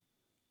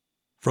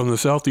From the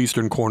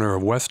southeastern corner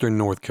of western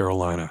North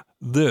Carolina,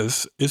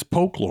 this is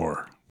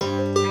Folklore.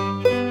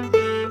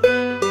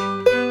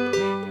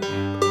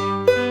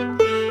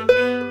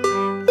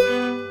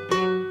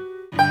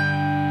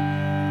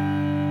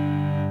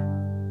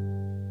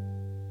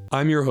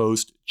 I'm your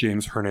host,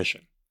 James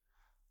Hernishin.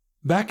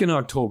 Back in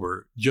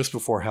October, just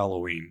before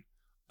Halloween,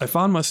 I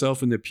found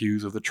myself in the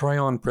pews of the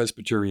Tryon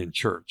Presbyterian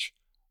Church,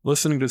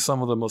 listening to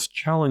some of the most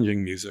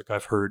challenging music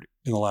I've heard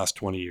in the last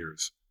 20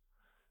 years.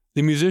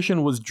 The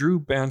musician was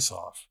Drew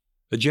Bansoff,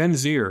 a Gen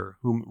Zer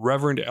whom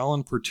Reverend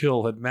Alan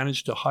Pertil had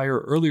managed to hire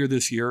earlier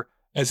this year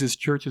as his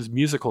church's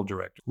musical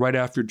director, right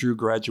after Drew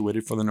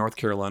graduated from the North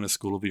Carolina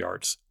School of the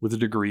Arts with a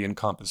degree in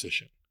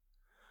composition.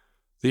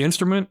 The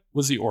instrument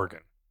was the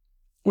organ,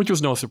 which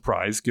was no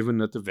surprise given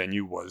that the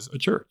venue was a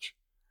church.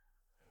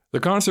 The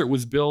concert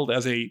was billed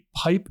as a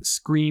Pipe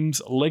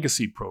Screams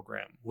Legacy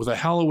program with a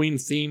Halloween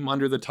theme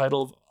under the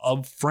title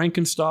of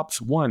Frankenstop's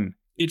One,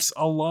 It's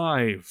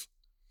Alive.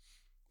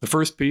 The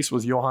first piece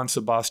was Johann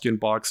Sebastian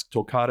Bach's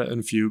Toccata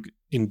and Fugue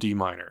in D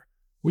minor,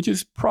 which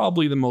is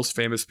probably the most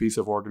famous piece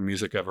of organ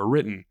music ever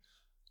written.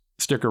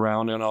 Stick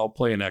around and I'll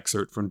play an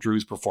excerpt from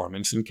Drew's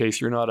performance in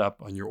case you're not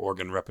up on your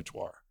organ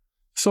repertoire.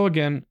 So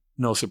again,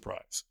 no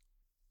surprise.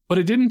 But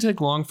it didn't take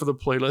long for the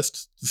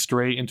playlist to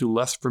stray into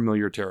less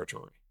familiar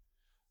territory.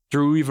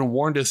 Drew even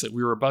warned us that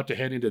we were about to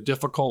head into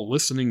difficult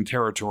listening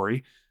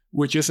territory,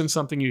 which isn't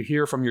something you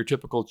hear from your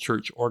typical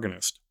church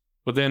organist.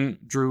 But then,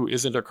 Drew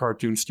isn't a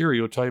cartoon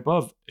stereotype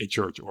of a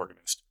church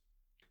organist.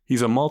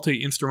 He's a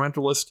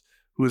multi-instrumentalist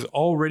who has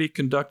already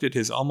conducted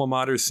his alma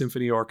mater's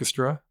symphony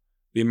orchestra,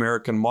 the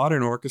American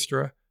Modern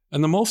Orchestra,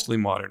 and the Mostly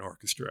Modern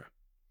Orchestra.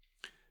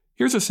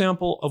 Here's a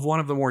sample of one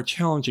of the more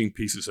challenging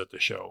pieces at the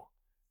show,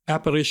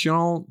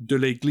 Apparition de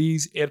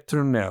l'Église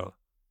éternelle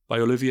by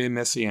Olivier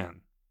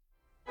Messiaen.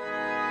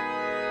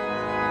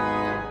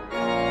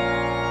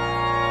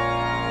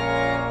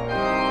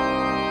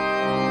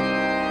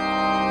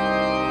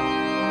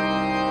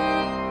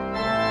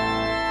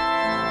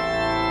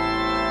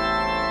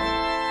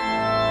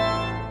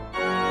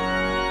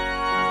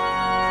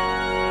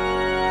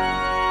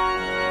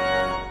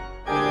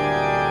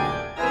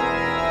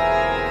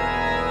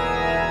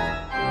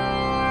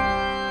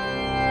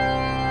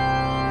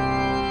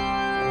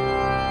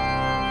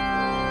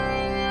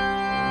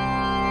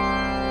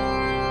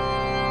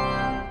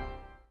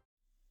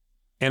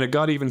 And it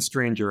got even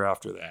stranger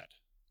after that.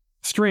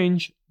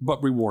 Strange,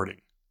 but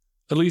rewarding.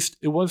 At least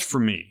it was for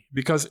me,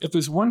 because if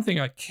there's one thing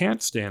I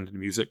can't stand in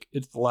music,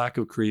 it's the lack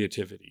of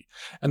creativity.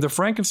 And the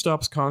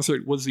Frankenstop's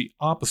concert was the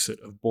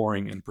opposite of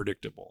boring and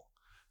predictable.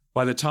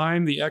 By the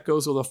time the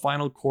echoes of the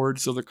final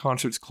chords of the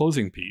concert's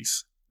closing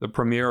piece, the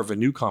premiere of a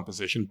new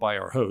composition by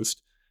our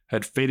host,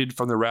 had faded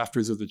from the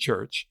rafters of the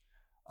church,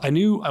 I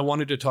knew I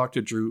wanted to talk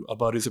to Drew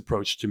about his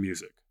approach to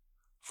music.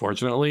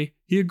 Fortunately,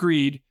 he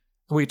agreed,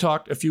 and we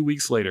talked a few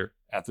weeks later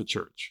at the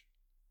church.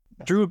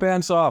 Drew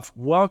Bansoff,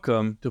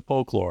 welcome to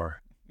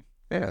Folklore.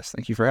 Yes,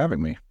 thank you for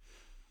having me.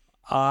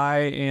 I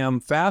am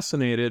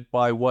fascinated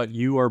by what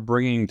you are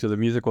bringing to the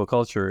musical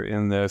culture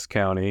in this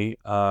county.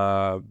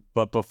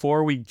 But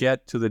before we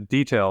get to the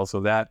details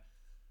of that,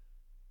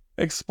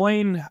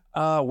 explain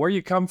where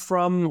you come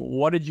from,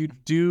 what did you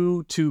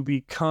do to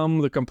become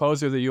the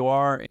composer that you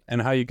are,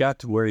 and how you got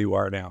to where you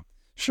are now.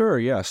 Sure,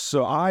 yes.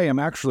 So I am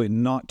actually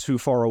not too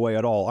far away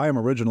at all. I am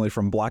originally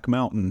from Black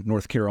Mountain,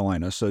 North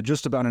Carolina, so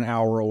just about an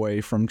hour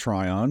away from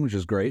Tryon, which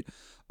is great.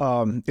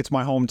 It's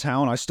my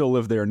hometown. I still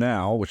live there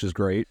now, which is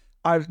great.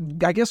 I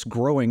guess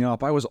growing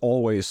up, I was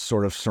always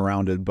sort of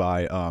surrounded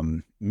by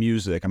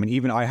music. I mean,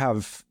 even I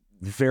have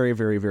very,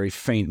 very, very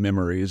faint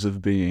memories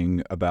of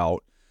being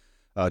about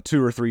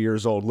 2 or 3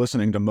 years old,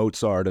 listening to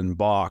Mozart and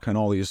Bach and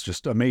all these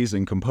just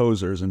amazing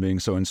composers and being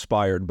so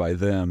inspired by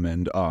them.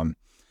 And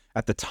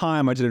at the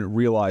time, I didn't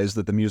realize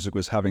that the music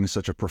was having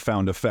such a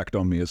profound effect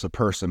on me as a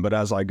person. But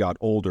as I got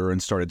older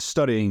and started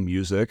studying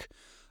music,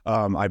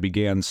 I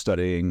began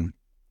studying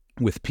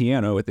with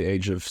piano at the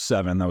age of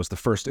 7. That was the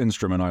first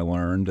instrument I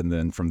learned. And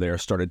then from there,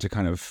 started to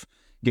kind of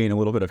gain a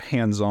little bit of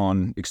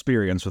hands-on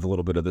experience with a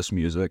little bit of this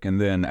music. And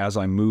then as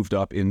I moved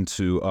up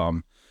into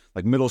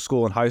like middle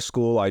school and high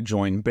school, I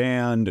joined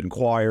band and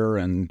choir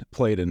and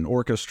played in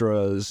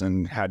orchestras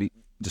and had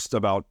just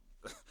about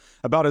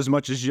as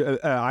much as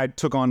I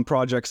took on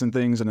projects and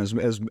things, and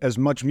as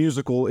much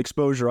musical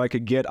exposure I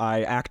could get,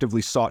 I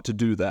actively sought to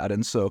do that.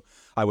 And so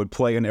I would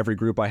play in every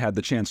group I had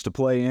the chance to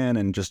play in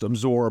and just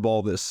absorb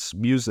all this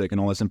music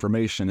and all this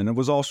information. And it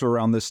was also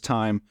around this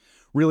time,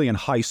 really in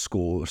high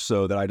school,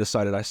 so that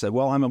I said,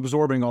 well, I'm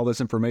absorbing all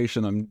this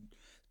information, I'm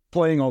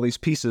playing all these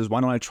pieces, why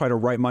don't I try to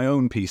write my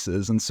own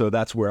pieces? And so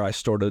that's where I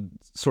started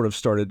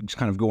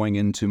kind of going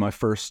into my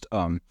first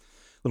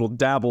little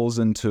dabbles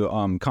into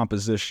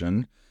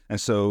composition. And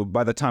so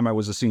by the time I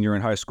was a senior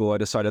in high school, I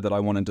decided that I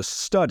wanted to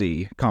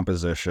study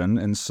composition.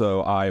 And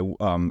so I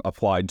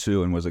applied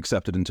to and was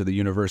accepted into the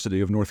University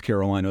of North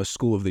Carolina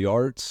School of the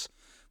Arts,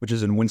 which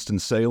is in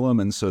Winston-Salem.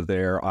 And so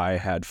there I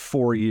had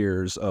 4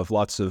 years of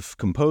lots of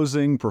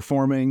composing,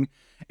 performing,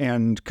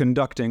 and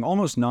conducting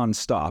almost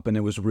nonstop. And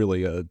it was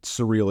really a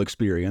surreal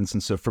experience.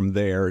 And so from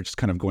there, just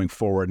kind of going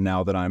forward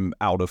now that I'm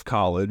out of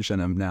college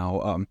and I'm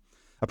now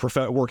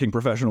working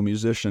professional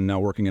musician,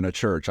 now working in a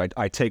church,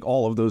 I take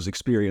all of those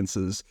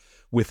experiences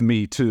with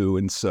me too.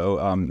 And so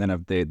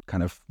they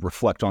kind of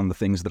reflect on the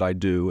things that I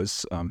do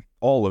as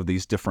all of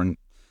these different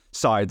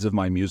sides of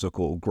my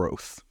musical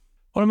growth.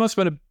 Well, it must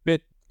have been a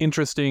bit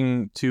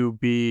interesting to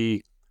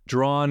be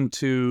drawn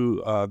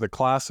to the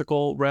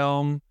classical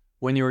realm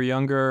when you were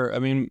younger. I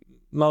mean,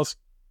 most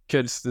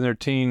kids in their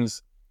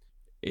teens,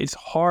 it's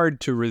hard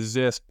to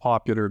resist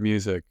popular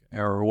music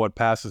or what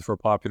passes for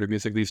popular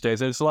music these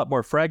days. And it's a lot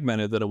more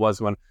fragmented than it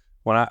was when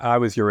I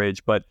was your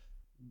age. But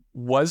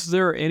was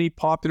there any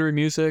popular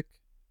music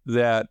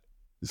that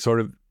sort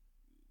of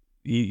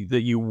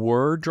that you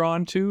were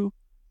drawn to?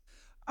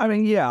 I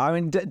mean, yeah,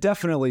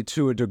 definitely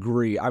to a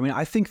degree. I mean,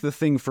 I think the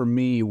thing for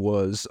me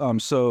was,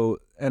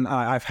 and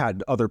I've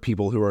had other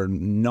people who are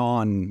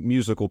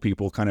non-musical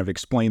people kind of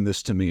explain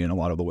this to me in a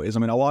lot of the ways. I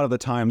mean, a lot of the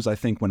times I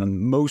think when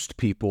most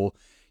people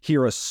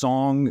hear a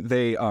song,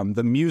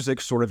 the music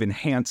sort of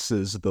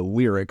enhances the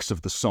lyrics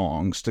of the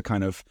songs to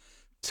kind of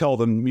tell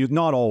them,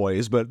 not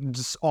always, but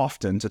just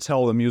often to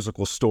tell the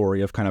musical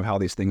story of kind of how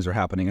these things are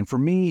happening. And for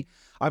me,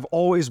 I've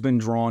always been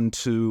drawn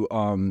to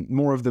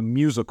more of the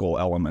musical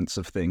elements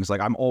of things.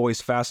 Like I'm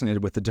always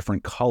fascinated with the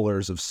different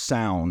colors of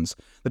sounds,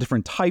 the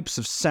different types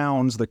of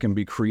sounds that can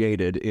be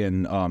created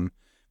in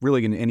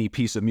really in any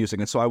piece of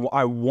music. And so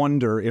I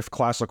wonder if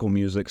classical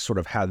music sort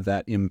of had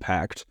that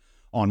impact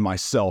on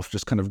myself,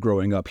 just kind of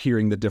growing up,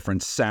 hearing the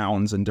different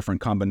sounds and different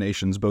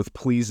combinations, both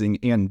pleasing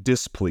and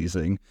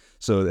displeasing,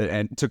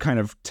 and to kind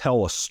of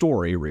tell a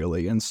story,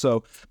 really. And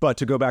so, but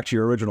to go back to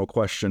your original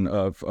question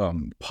of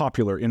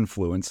popular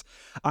influence,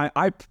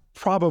 I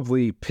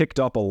probably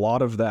picked up a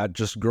lot of that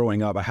just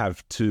growing up. I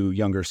have 2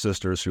 younger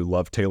sisters who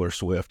love Taylor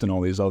Swift and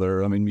all these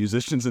other,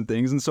 musicians and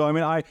things. And so,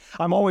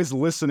 I'm always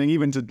listening,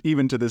 even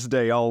to this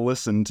day, I'll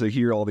listen to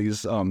hear all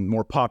these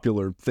more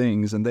popular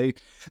things. And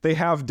they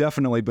have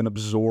definitely been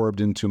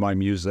absorbed into my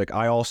music.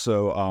 I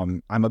also,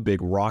 I'm a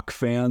big rock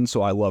fan,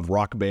 so I love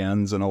rock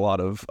bands and a lot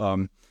of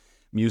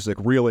music,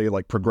 really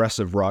like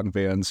progressive rock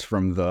bands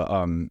from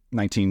the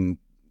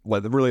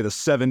really the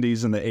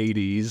 70s and the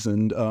 80s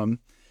and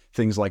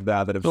things like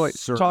that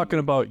have talking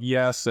about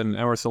Yes and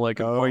Emerson,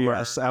 Lake and Palmer.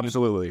 Yes,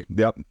 absolutely.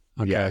 Yep.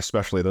 Okay. Yeah,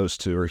 especially those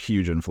 2 are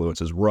huge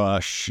influences.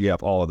 Rush,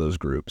 yep, all of those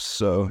groups.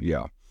 So,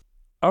 yeah.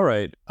 All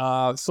right.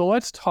 So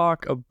let's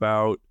talk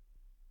about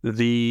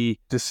the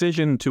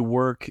decision to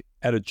work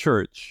at a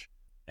church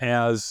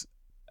as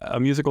a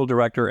musical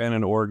director and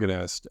an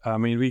organist. I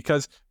mean,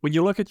 because when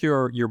you look at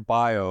your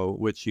bio,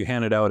 which you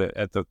handed out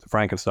at the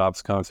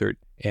Frankenstops concert,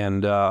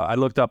 and I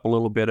looked up a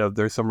little bit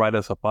there's some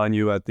write-ups up on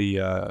you at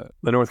the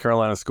North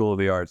Carolina School of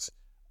the Arts.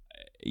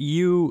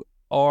 You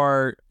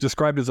are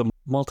described as a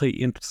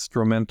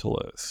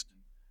multi-instrumentalist.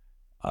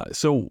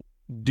 So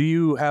do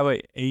you have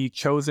a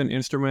chosen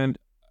instrument?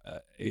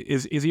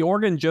 Is the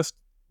organ just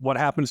what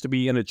happens to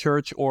be in a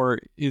church, or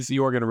is the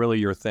organ really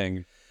your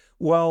thing?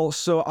 Well,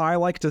 so I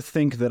like to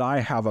think that I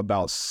have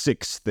about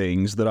 6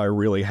 things that I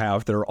really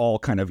have that are all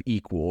kind of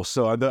equal.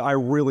 So I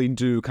really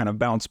do kind of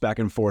bounce back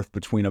and forth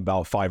between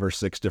about 5 or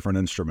 6 different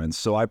instruments.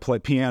 So I play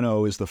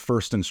piano is the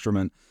first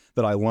instrument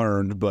that I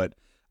learned, but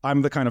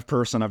I'm the kind of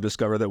person I've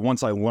discovered that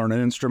once I learn an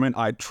instrument,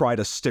 I try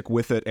to stick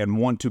with it and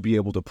want to be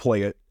able to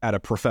play it at a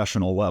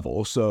professional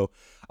level. So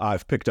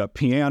I've picked up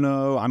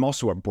piano. I'm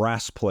also a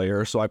brass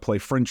player, so I play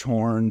French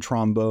horn,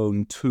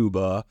 trombone,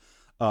 tuba.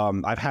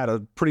 I've had a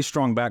pretty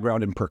strong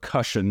background in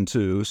percussion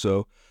too,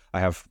 so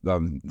I have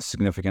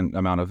significant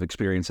amount of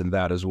experience in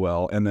that as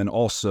well. And then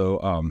also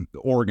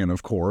organ,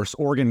 of course.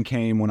 Organ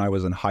came when I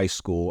was in high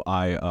school.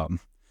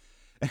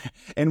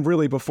 And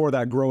really before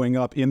that, growing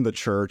up in the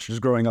church,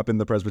 just growing up in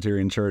the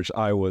Presbyterian church,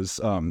 I was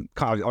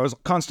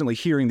constantly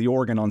hearing the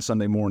organ on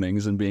Sunday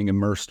mornings and being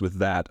immersed with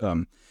that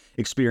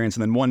experience.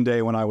 And then one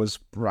day when I was,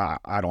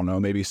 I don't know,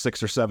 maybe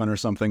 6 or 7 or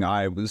something,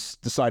 I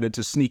decided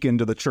to sneak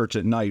into the church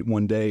at night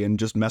one day and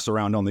just mess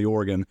around on the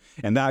organ.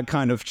 And that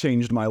kind of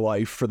changed my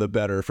life for the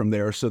better from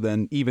there. So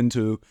then even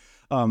to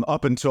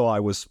up until I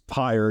was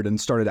hired and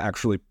started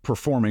actually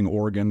performing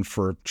organ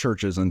for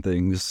churches and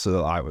things.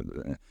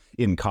 So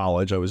in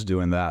college, I was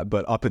doing that.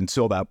 But up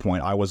until that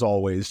point, I was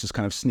always just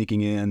kind of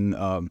sneaking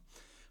in,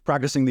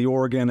 practicing the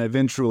organ.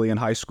 Eventually in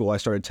high school, I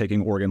started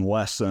taking organ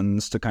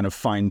lessons to kind of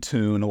fine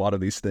tune a lot of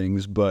these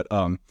things. But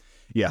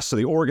so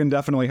the organ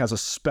definitely has a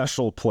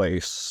special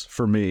place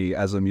for me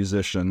as a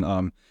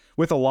musician.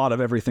 With a lot of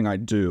everything I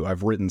do,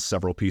 I've written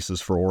several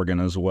pieces for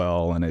organ as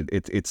well, and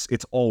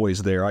it's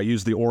always there. I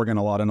use the organ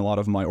a lot in a lot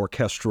of my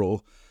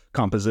orchestral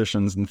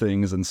compositions and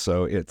things, and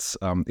so it's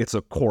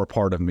a core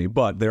part of me.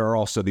 But there are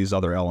also these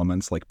other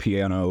elements like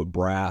piano,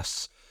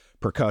 brass,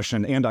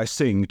 percussion, and I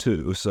sing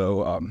too.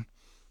 So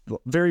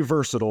very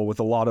versatile with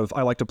a lot of,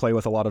 I like to play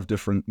with a lot of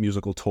different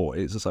musical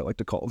toys, as I like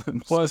to call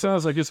them. Well, it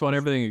sounds like you just want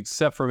everything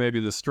except for maybe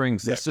the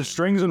strings. Yes, the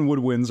strings and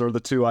woodwinds are the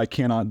two I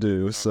cannot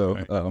do. Okay.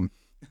 So,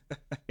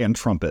 and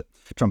trumpet.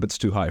 Trumpet's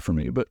too high for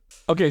me, but.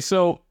 Okay,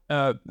 so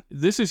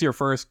this is your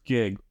first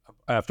gig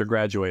after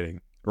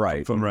graduating.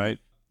 Right. Right.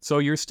 So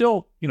you're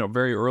still,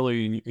 very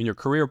early in your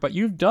career, but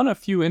you've done a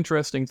few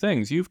interesting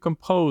things. You've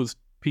composed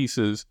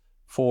pieces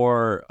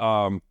for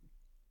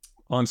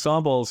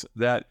ensembles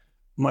that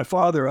my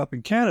father up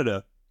in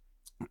Canada,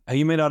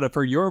 he may not have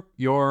heard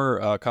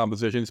your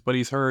compositions, but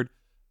he's heard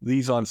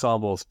these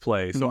ensembles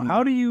play. So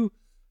how do you,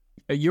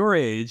 at your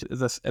age,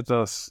 at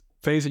the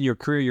phase in your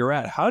career you're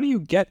at, how do you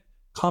get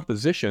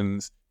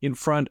compositions in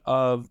front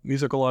of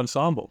musical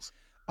ensembles?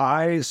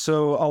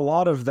 So a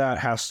lot of that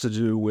has to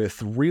do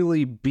with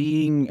really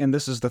being, and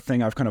this is the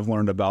thing I've kind of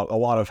learned about a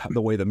lot of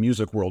the way the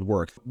music world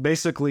works.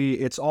 Basically,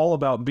 it's all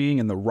about being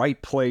in the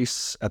right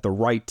place at the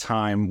right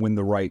time when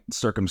the right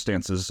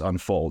circumstances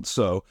unfold.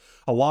 So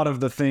a lot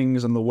of the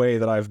things and the way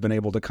that I've been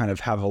able to kind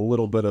of have a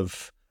little bit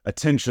of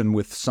attention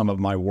with some of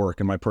my work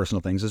and my personal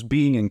things is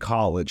being in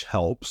college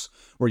helps,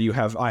 where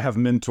I have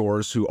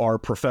mentors who are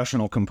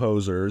professional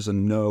composers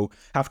and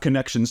have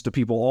connections to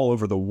people all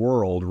over the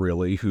world,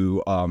 really,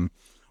 who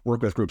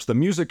work with groups. The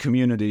music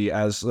community,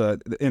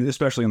 and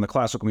especially in the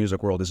classical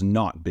music world, is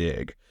not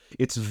big.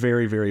 It's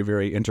very, very,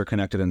 very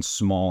interconnected and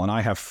small. And I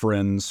have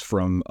friends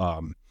from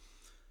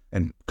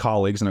and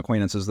colleagues and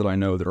acquaintances that I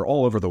know that are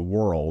all over the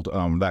world,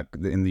 that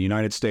in the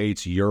United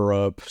States,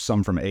 Europe,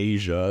 some from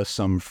Asia,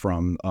 some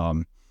from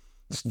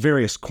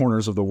various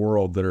corners of the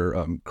world that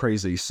are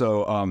crazy.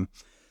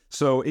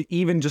 So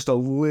even just a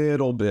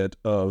little bit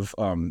of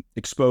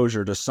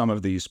exposure to some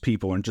of these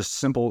people and just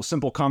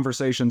simple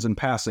conversations and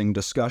passing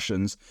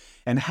discussions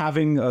and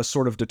having a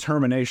sort of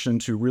determination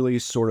to really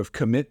sort of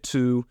commit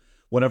to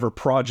whatever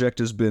project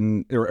has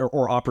been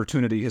or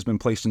opportunity has been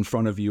placed in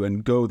front of you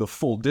and go the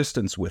full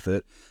distance with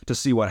it to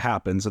see what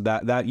happens.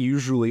 That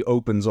usually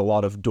opens a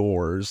lot of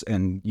doors,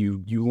 and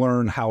you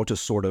learn how to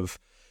sort of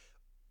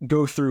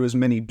go through as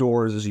many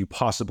doors as you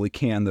possibly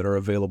can that are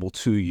available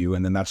to you.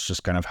 And then that's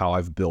just kind of how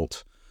I've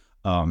built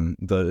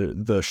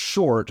the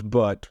short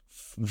but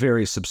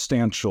very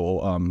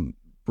substantial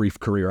brief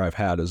career I've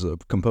had as a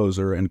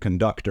composer and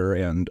conductor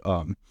and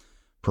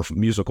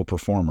musical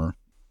performer.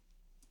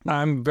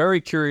 I'm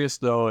very curious,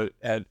 though,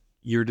 at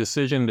your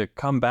decision to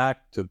come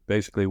back to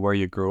basically where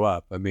you grew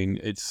up. I mean,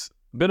 it's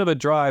a bit of a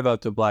drive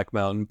out to Black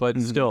Mountain, but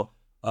still,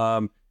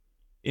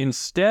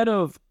 instead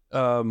of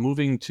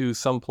moving to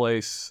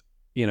someplace,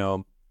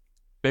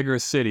 bigger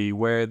city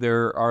where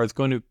there's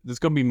going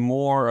to be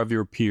more of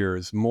your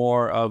peers,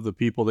 more of the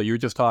people that you're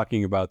just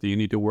talking about that you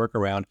need to work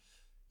around,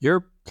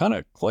 you're kind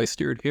of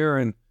cloistered here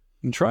in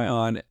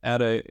Tryon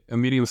at a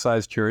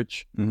medium-sized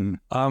church.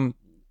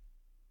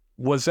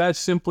 Was that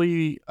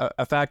simply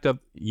a fact of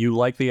you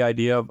like the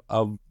idea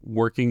of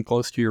working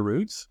close to your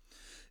roots?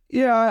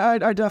 Yeah,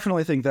 I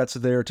definitely think that's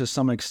there to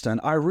some extent.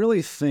 I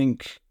really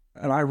think,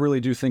 and I really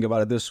do think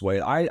about it this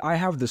way, I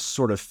have this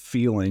sort of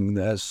feeling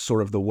as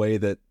sort of the way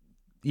that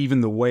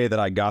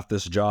I got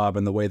this job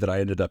and the way that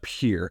I ended up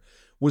here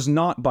was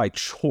not by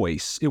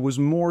choice. It was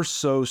more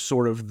so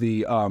sort of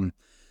the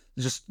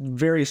just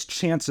various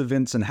chance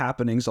events and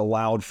happenings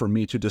allowed for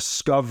me to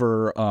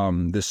discover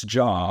this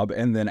job.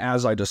 And then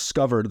as I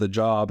discovered the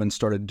job and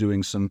started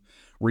doing some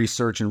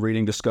research and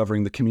reading,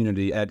 discovering the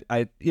community,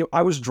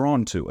 I was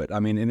drawn to it. I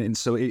mean, and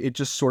so it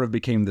just sort of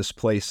became this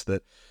place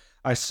that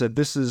I said,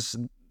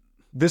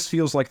 this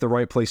feels like the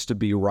right place to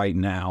be right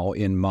now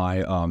in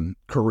my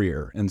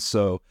career. And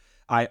so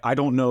I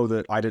don't know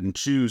that I didn't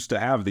choose to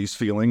have these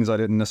feelings. I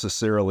didn't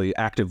necessarily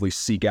actively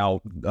seek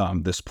out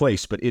this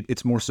place, but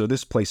it's more so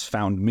this place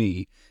found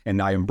me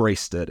and I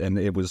embraced it, and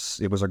it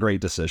was a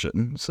great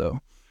decision. So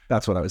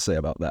that's what I would say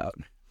about that.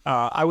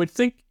 I would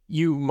think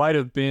you might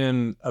have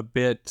been a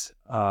bit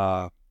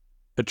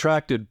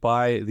attracted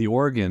by the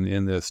organ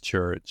in this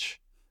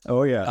church.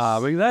 Oh, yes. I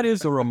mean, that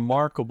is a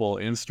remarkable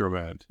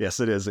instrument.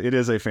 Yes, it is. It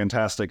is a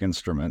fantastic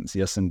instrument.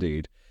 Yes,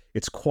 indeed.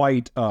 It's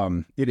quite,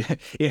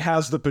 it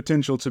has the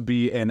potential to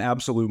be an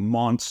absolute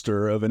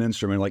monster of an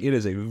instrument. Like, it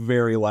is a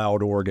very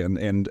loud organ,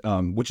 and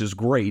which is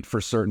great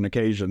for certain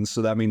occasions.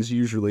 So that means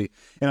usually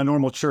in a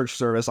normal church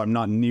service, I'm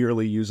not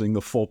nearly using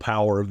the full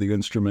power of the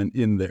instrument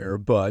in there.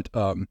 But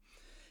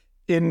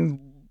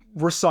in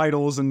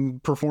recitals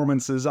and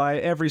performances,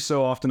 every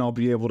so often I'll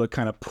be able to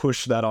kind of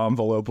push that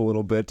envelope a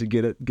little bit to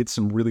get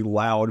some really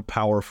loud,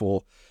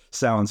 powerful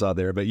sounds out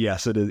there. But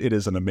yes, it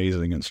is an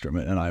amazing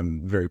instrument, and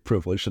I'm very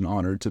privileged and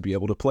honored to be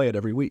able to play it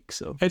every week.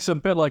 So it's a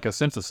bit like a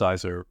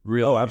synthesizer,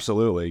 really. Oh,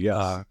 absolutely,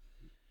 yes.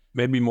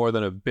 Maybe more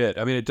than a bit.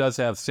 I mean, it does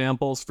have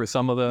samples for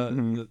some of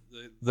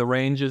the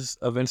ranges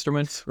of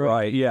instruments,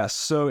 right? Yes.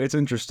 So it's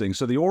interesting.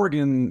 So the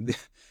organ,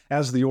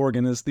 the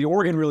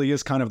organ really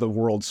is kind of the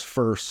world's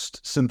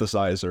first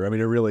synthesizer. I mean,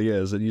 it really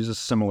is. It uses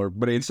similar,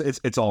 but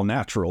it's all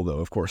natural, though,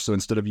 of course. So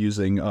instead of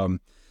using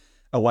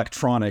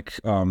electronic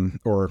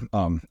or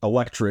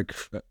electric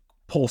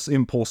pulse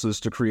impulses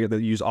to create,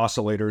 that use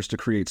oscillators to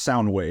create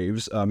sound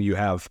waves. You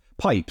have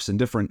pipes and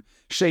different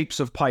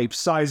shapes of pipes,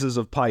 sizes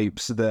of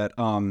pipes that,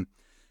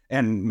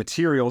 and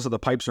materials that the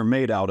pipes are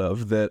made out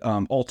of that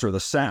alter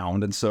the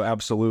sound. And so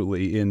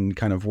absolutely, in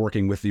kind of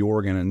working with the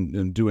organ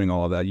and doing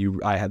all of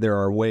that, there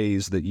are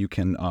ways that you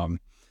can,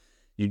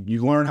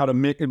 you learn how to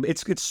mix.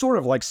 It's sort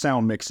of like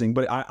sound mixing,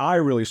 but I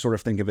really sort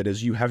of think of it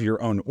as you have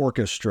your own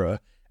orchestra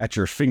at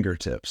your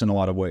fingertips in a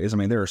lot of ways. I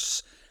mean, there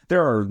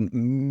are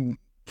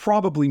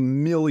probably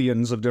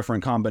millions of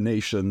different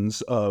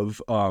combinations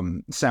of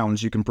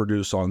sounds you can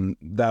produce on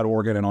that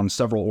organ and on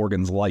several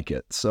organs like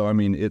it. So, I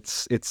mean,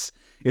 it's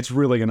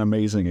really an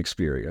amazing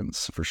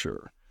experience for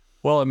sure.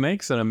 Well, it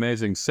makes an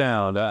amazing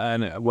sound.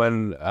 And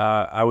when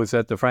I was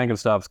at the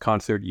Frankenstops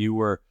concert, you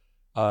were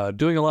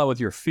doing a lot with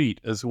your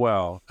feet as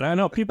well. And I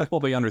know people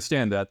probably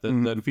understand that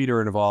feet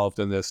are involved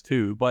in this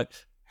too. But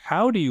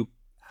how do you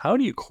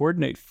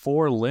coordinate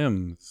 4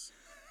 limbs?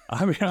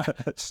 I mean,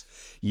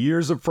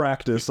 years of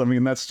practice. I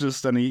mean, that's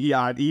just,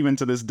 even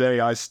to this day,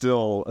 I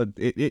still,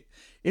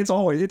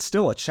 it's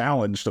still a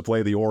challenge to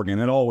play the organ.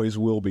 It always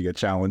will be a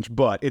challenge,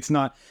 but it's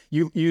not,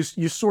 you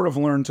sort of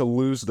learn to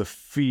lose the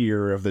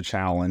fear of the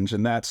challenge,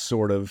 and that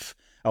sort of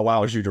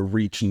allows you to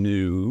reach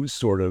new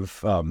sort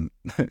of,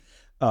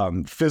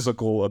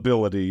 physical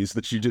abilities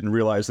that you didn't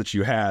realize that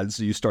you had.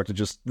 So you start to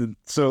just,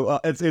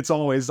 it's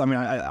always, I mean,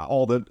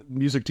 all the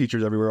music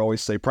teachers everywhere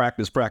always say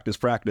practice, practice,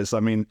 practice.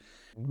 I mean,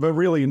 but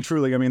really and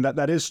truly, I mean,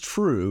 that is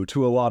true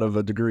to a lot of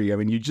a degree. I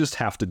mean, you just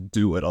have to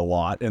do it a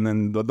lot. And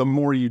then the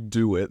more you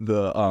do it,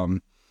 the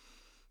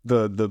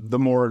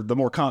more,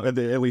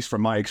 at least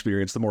from my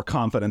experience, the more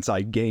confidence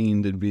I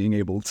gained in being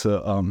able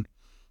to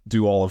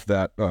do all of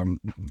that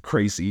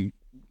crazy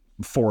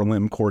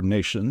 4-limb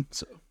coordination.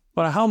 So.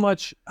 But how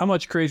much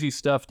crazy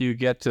stuff do you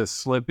get to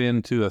slip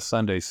into a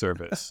Sunday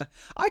service?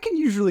 I can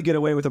usually get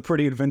away with a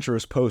pretty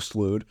adventurous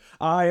postlude.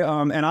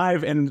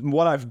 And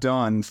what I've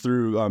done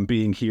through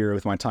being here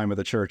with my time at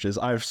the church is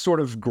I've sort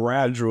of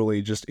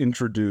gradually just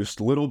introduced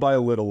little by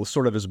little,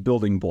 sort of as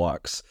building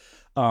blocks,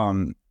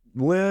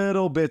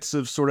 little bits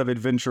of sort of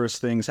adventurous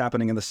things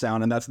happening in the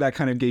sound. And that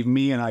kind of gave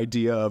me an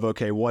idea of,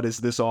 okay, what is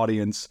this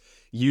audience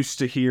used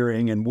to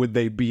hearing, and would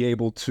they be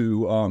able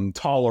to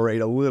tolerate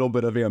a little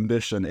bit of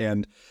ambition?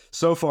 And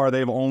so far,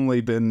 they've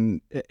only been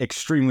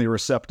extremely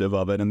receptive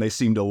of it, and they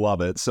seem to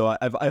love it. So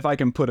if I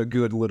can put a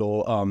good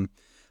little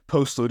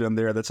postlude in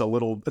there that's a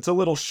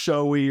little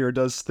showy or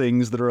does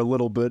things that are a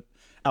little bit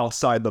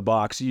outside the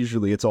box,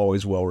 usually it's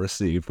always well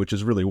received, which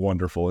is really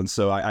wonderful. And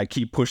so I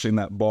keep pushing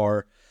that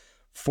bar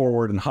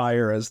forward and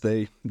higher as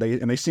they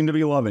seem to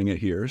be loving it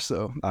here.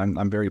 So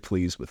I'm very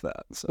pleased with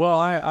that. So. Well,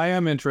 I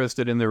am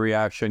interested in the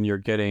reaction you're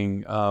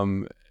getting.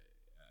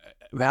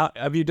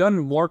 Have you done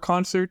more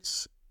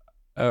concerts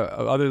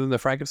other than the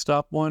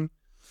Frankenstop one?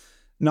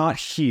 Not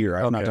here.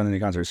 I've not done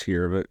any concerts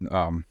here, but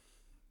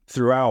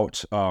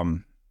throughout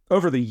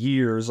over the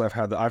years,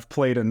 I've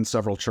played in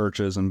several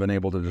churches and been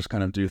able to just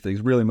kind of do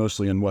things, really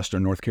mostly in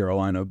Western North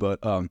Carolina, but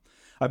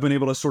I've been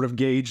able to sort of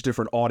gauge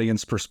different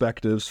audience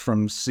perspectives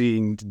from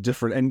seeing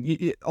different,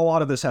 and a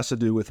lot of this has to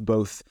do with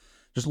both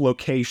just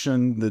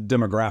location, the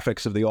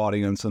demographics of the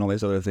audience, and all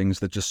these other things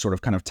that just sort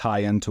of kind of tie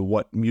into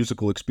what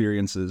musical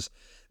experiences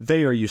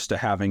they are used to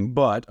having.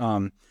 But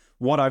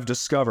what I've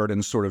discovered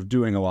in sort of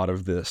doing a lot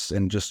of this,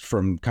 and just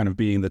from kind of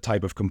being the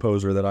type of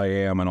composer that I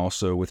am, and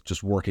also with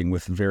just working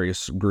with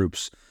various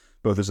groups,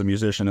 both as a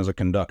musician, as a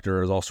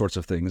conductor, as all sorts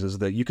of things, is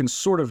that you can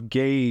sort of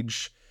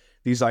gauge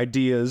these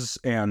ideas,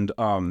 and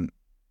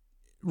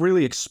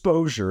really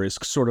exposure is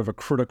sort of a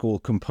critical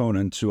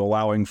component to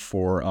allowing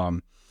for,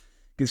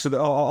 so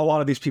a lot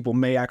of these people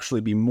may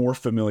actually be more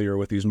familiar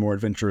with these more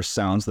adventurous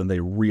sounds than they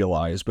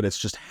realize, but it's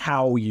just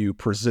how you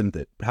present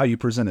it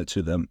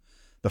to them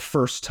the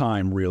first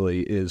time really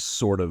is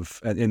sort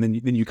of, and then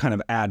you kind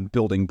of add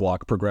building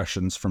block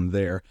progressions from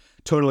there,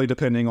 totally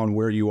depending on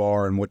where you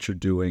are and what you're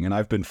doing. And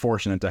I've been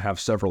fortunate to have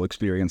several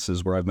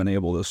experiences where I've been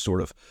able to sort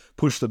of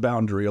push the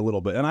boundary a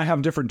little bit. And I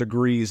have different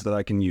degrees that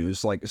I can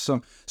use. Like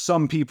some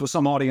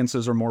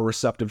audiences are more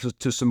receptive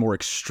to some more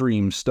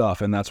extreme stuff,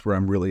 and that's where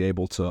I'm really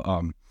able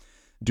to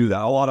do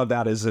that. A lot of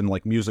that is in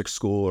like music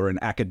school or in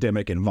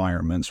academic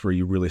environments where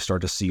you really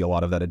start to see a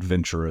lot of that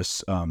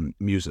adventurous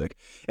music.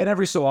 And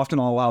every so often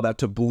I'll allow that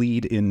to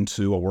bleed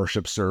into a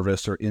worship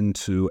service or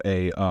into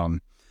a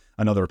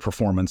another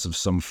performance of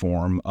some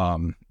form,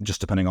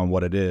 just depending on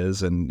what it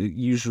is. And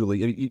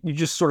usually you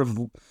just sort of,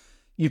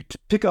 you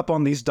pick up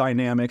on these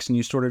dynamics and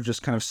you sort of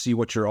just kind of see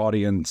what your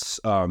audience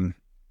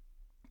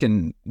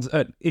can,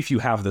 if you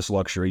have this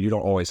luxury. You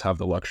don't always have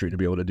the luxury to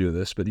be able to do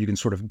this, but you can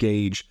sort of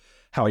gauge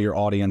how your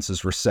audience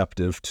is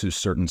receptive to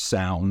certain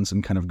sounds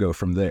and kind of go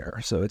from there.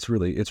 So it's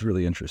really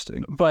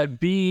interesting.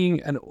 But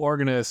being an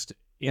organist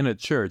in a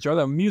church, or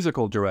the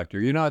musical director,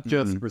 you're not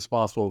just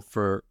responsible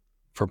for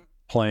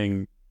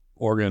playing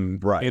organ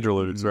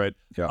interludes, right?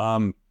 Yeah.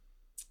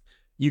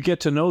 You get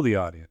to know the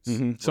audience.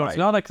 So it's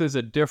not like there's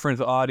a different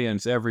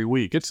audience every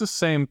week. It's the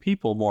same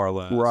people, more or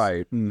less.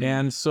 Right.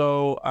 And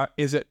so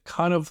is it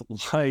kind of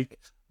like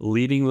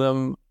leading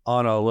them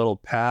on a little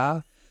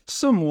path?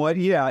 Somewhat,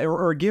 yeah,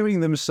 or giving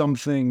them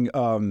something.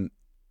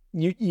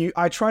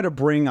 I try to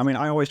bring. I mean,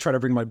 I always try to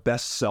bring my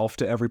best self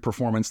to every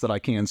performance that I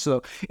can.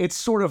 So it's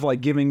sort of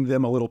like giving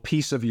them a little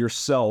piece of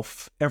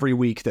yourself every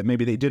week that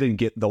maybe they didn't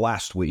get the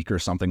last week or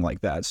something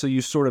like that. So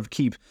you sort of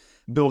keep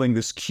building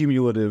this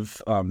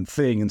cumulative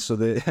thing, and so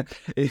that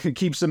it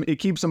keeps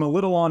them a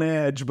little on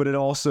edge, but it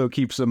also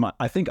keeps them.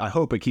 I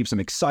hope it keeps them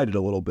excited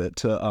a little bit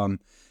to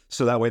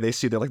so that way they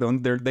see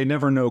they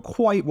never know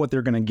quite what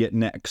they're going to get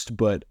next,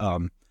 but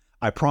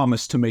I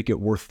promise to make it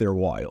worth their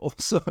while.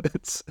 So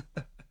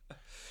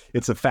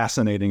it's a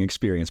fascinating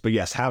experience. But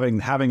yes,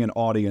 having an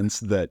audience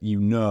that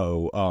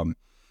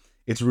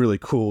it's really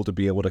cool to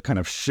be able to kind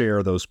of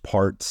share those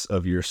parts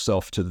of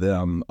yourself to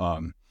them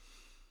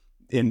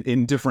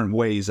in different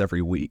ways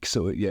every week.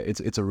 So yeah,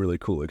 it's a really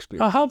cool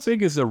experience. How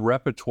big is the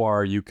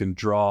repertoire you can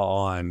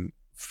draw on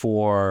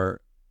for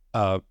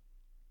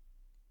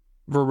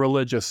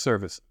religious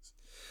services?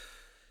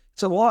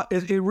 It's a lot.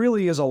 It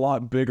really is a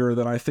lot bigger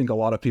than I think a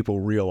lot of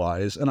people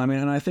realize. And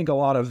I think a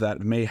lot of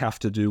that may have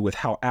to do with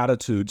how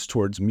attitudes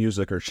towards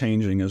music are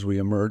changing as we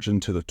emerge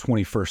into the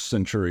 21st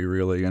century,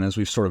 really. And as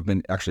we've sort of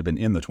been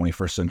in the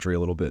 21st century a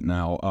little bit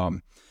now.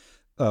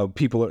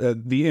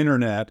 The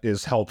internet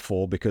is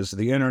helpful because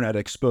the internet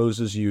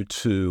exposes you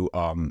to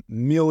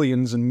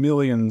millions and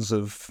millions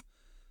of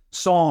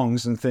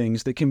songs and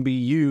things that can be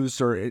used,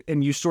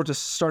 and you sort of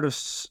start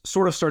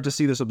to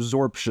see this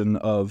absorption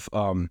of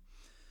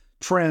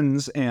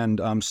trends and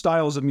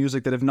styles of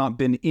music that have not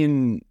been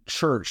in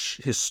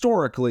church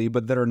historically,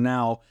 but that are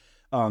now,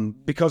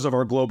 because of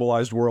our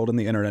globalized world and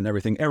the internet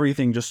and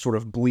everything just sort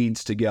of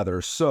bleeds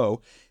together.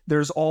 So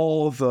there's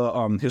all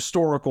the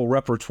historical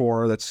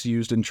repertoire that's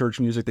used in church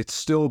music that's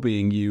still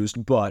being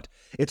used, but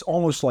it's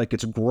almost like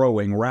it's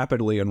growing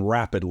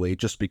rapidly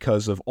just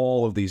because of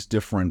all of these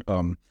different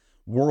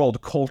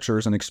world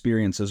cultures and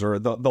experiences, or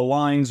the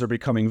lines are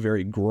becoming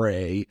very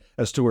gray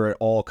as to where it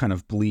all kind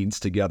of bleeds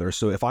together.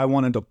 So if I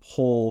wanted to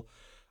pull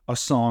a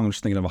song, I'm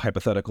just thinking of a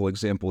hypothetical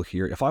example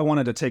here. If I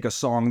wanted to take a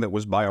song that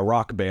was by a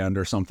rock band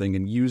or something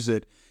and use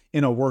it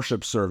in a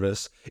worship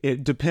service,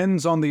 it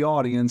depends on the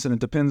audience and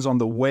it depends on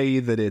the way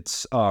that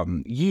it's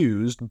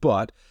used,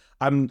 but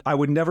I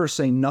would never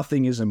say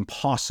nothing is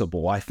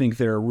impossible. I think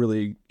there are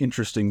really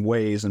interesting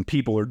ways, and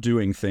people are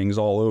doing things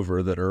all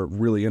over that are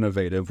really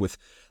innovative with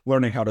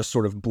learning how to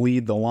sort of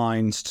bleed the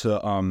lines to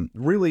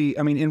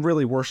in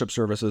worship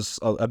services,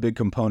 a big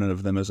component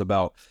of them is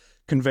about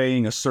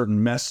conveying a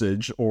certain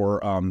message or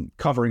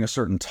covering a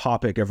certain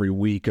topic every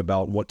week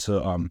about what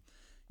to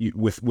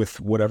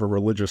with whatever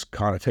religious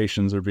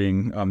connotations are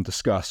being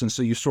discussed. And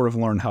so you sort of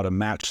learn how to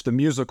match the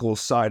musical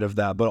side of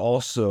that, but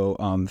also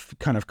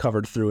kind of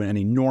covered through an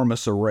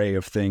enormous array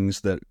of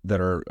things that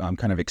are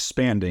kind of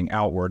expanding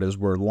outward as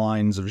where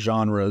lines of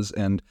genres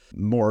and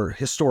more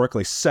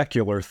historically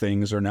secular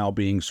things are now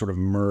being sort of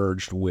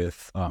merged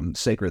with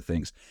sacred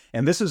things.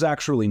 And this is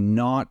actually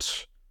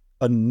not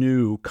a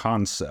new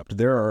concept.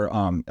 There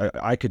are,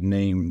 I could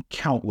name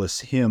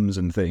countless hymns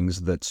and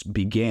things that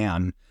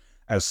began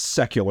as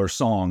secular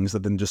songs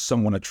that then just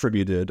someone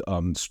attributed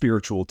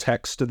spiritual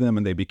text to them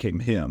and they became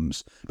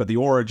hymns. But the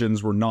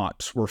origins a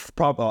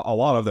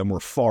lot of them were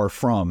far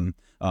from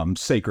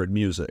sacred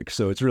music.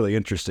 So it's really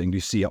interesting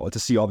to see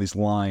all these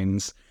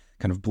lines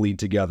kind of bleed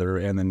together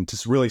and then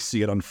to really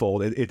see it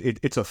unfold.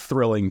 It's a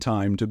thrilling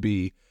time to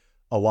be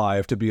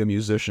alive, to be a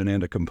musician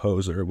and a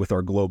composer with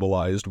our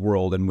globalized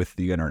world and with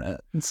the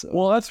internet. So.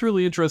 Well, that's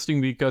really interesting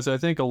because I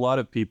think a lot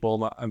of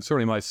people, I'm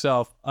certainly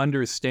myself,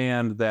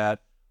 understand that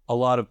a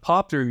lot of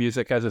popular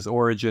music has its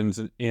origins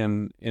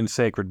in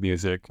sacred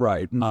music.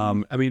 Right.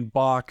 Mm-hmm.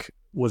 Bach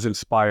was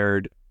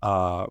inspired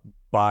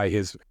by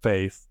his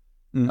faith,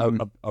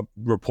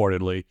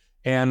 reportedly.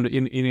 And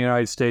in the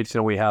United States,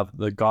 we have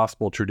the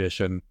gospel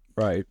tradition,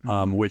 right,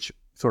 which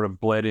sort of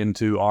bled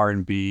into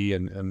R&B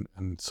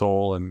and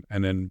soul and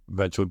then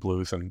eventually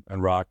blues and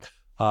rock.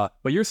 But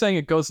you're saying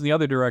it goes in the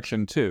other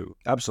direction too.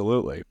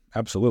 Absolutely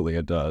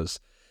it does.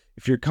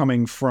 If you're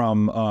coming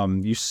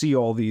from, you see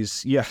all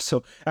these,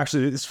 so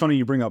actually it's funny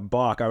you bring up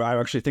Bach. I'm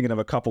actually thinking of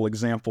a couple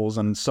examples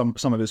on some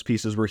of his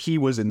pieces where he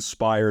was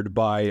inspired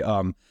by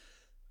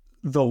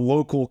the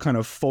local kind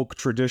of folk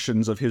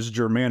traditions of his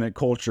Germanic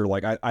culture.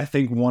 Like I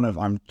think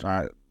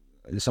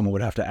someone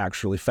would have to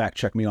actually fact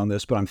check me on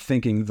this, but I'm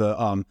thinking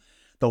the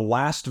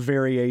last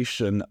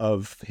variation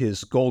of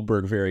his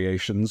Goldberg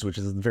variations, which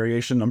is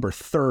variation number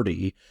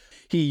 30,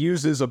 he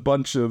uses a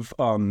bunch of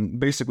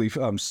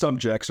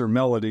subjects or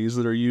melodies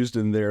that are used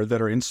in there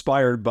that are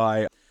inspired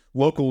by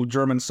local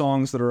German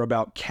songs that are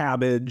about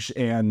cabbage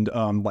and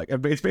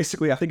it's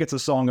basically, I think it's a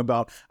song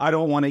about I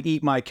don't want to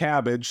eat my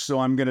cabbage, so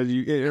I'm gonna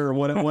or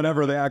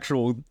whatever the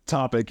actual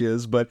topic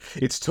is, but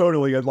it's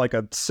totally like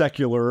a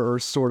secular or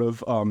sort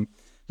of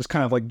just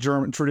kind of like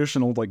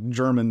traditional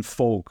German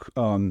folk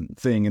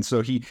thing. And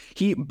so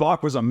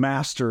Bach was a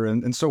master,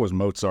 and so was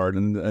Mozart,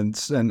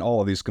 and all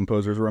of these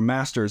composers were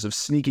masters of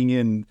sneaking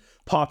in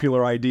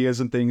popular ideas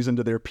and things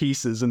into their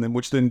pieces, and then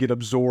which then get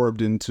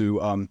absorbed into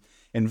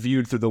and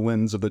viewed through the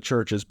lens of the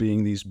church as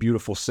being these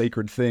beautiful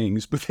sacred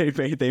things, but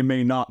they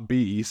may not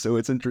be. So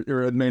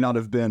or it may not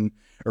have been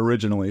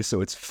originally.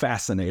 So it's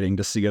fascinating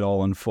to see it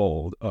all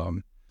unfold.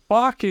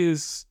 Bach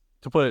is,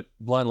 to put it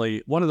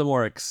bluntly, one of the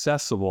more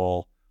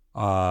accessible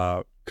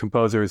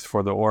composers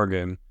for the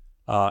organ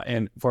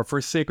and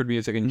for sacred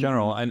music in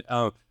general. And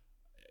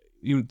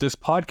this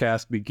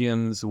podcast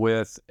begins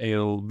with a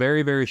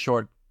very, very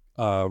short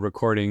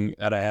recording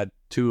that I had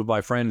two of my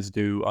friends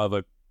do of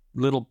a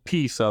little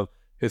piece of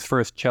his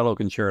first cello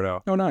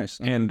concerto. Oh, nice.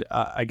 And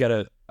I got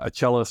a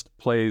cellist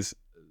plays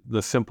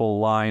the simple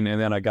line, and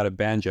then I got a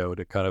banjo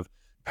to kind of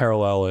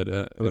parallel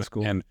it. That's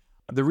cool. And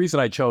the reason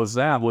I chose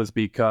that was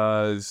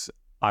because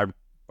I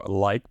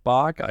like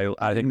Bach.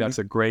 I think that's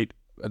a great,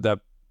 that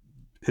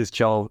his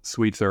cello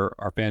suites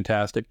are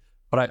fantastic.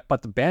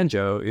 But the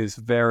banjo is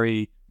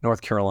very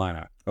North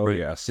Carolina. Oh, right?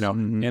 yes.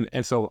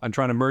 And so I'm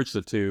trying to merge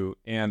the two.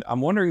 And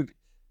I'm wondering,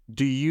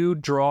 do you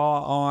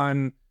draw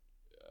on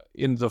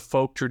in the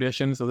folk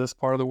traditions of this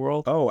part of the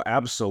world? Oh,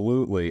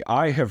 absolutely.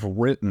 I have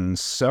written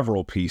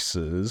several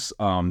pieces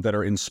that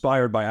are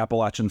inspired by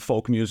Appalachian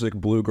folk music,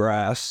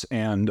 bluegrass,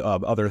 and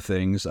other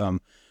things.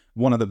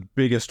 One of the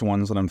biggest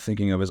ones that I'm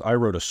thinking of is I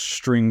wrote a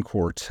string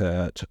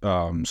quartet,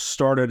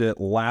 started it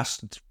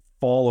last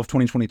fall of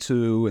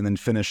 2022, and then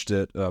finished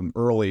it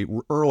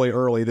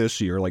early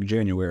this year, like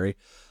January.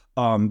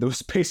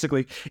 It's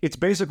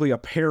basically a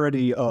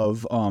parody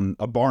of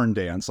a barn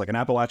dance, like an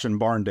Appalachian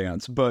barn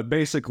dance, but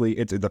basically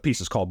the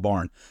piece is called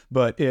Barn.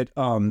 But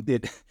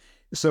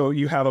so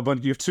you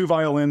have two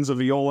violins, a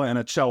viola, and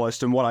a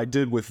cellist, and what I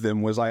did with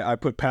them was I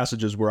put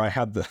passages where I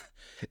had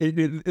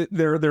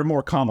they're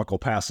more comical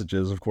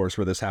passages, of course,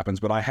 where this happens,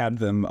 but I had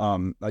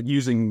them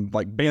using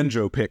like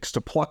banjo picks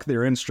to pluck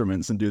their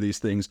instruments and do these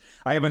things.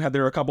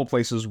 There are a couple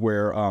places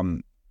where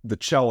the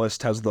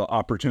cellist has the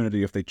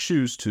opportunity, if they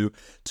choose to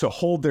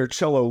hold their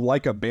cello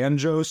like a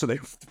banjo. So they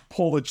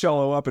pull the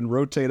cello up and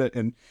rotate it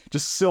and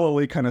just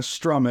sillily kind of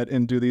strum it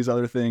and do these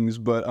other things.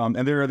 But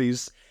and there are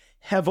these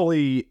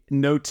heavily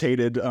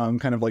notated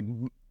kind of like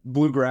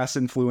bluegrass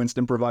influenced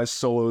improvised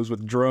solos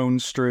with drone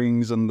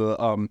strings and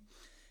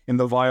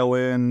the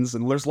violins,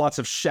 and there's lots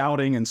of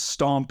shouting and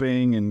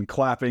stomping and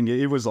clapping.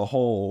 It was a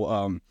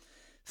whole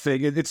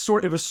thing.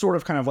 It was sort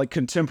of kind of like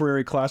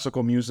contemporary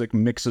classical music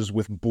mixes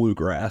with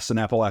bluegrass and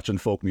Appalachian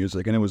folk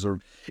music,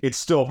 and it's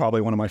still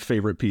probably one of my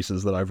favorite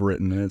pieces that I've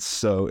written. And it's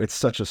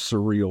such a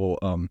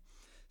surreal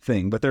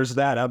thing. But there's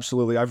that,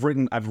 absolutely. I've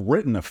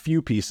written a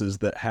few pieces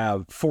that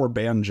have for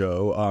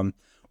banjo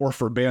or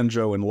for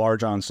banjo and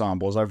large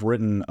ensembles. I've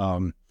written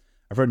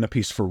a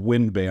piece for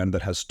wind band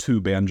that has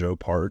two banjo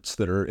parts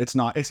that are it's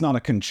not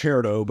a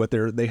concerto, but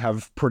they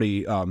have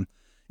pretty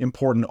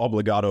important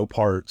obligato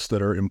parts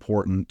that are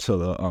important to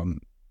the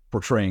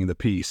portraying the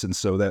piece. And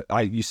so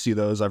you see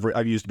those.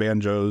 I've used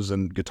banjos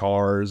and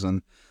guitars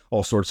and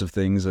all sorts of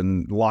things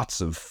and lots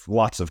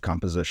of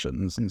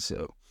compositions. And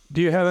so,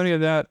 do you have any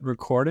of that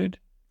recorded?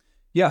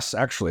 Yes,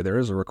 actually, there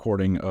is a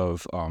recording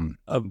of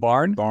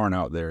Barn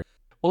out there.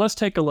 Well, let's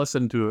take a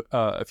listen to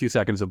a few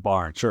seconds of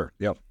Barn. Sure.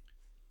 Yep.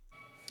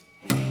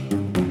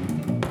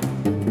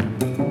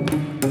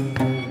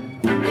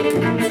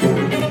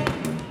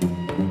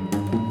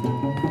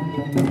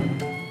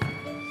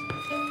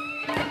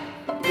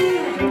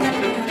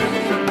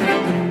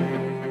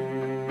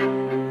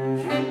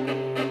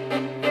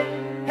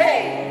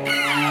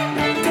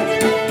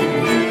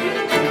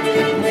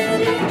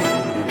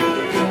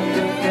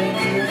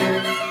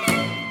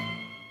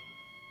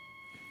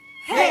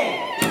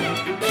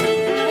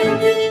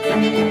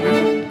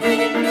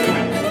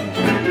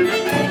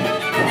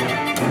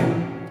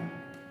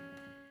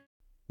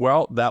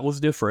 Well, that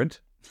was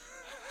different.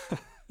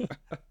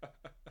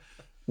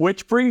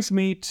 Which brings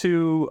me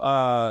to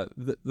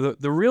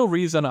the real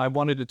reason I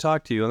wanted to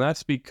talk to you, and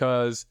that's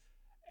because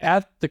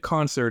at the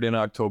concert in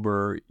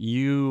October,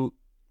 you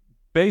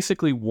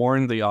basically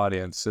warned the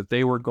audience that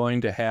they were going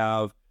to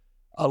have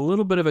a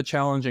little bit of a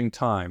challenging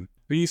time.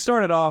 You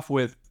started off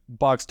with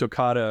Bach's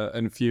Toccata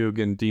and Fugue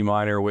in D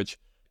minor, which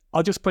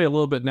I'll just play a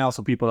little bit now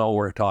so people know what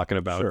we're talking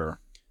about. Sure.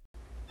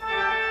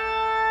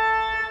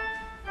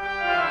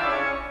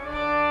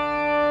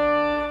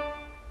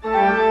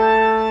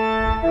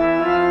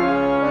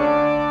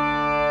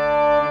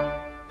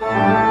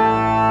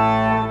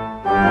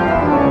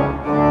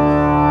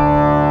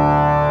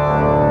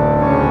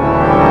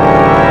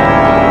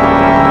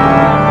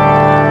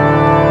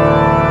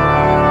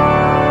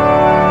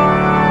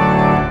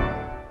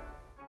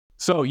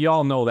 So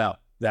y'all know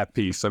that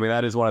piece. I mean,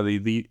 that is one of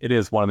it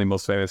is one of the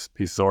most famous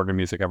pieces of organ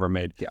music ever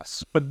made.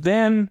 Yes. But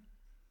then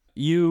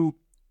you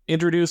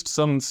introduced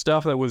some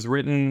stuff that was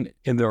written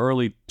in the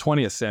early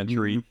 20th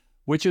century,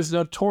 which is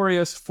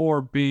notorious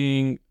for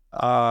being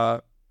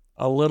a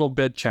little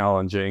bit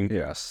challenging.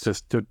 Yes.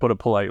 Just to put it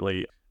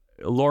politely.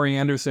 Laurie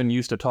Anderson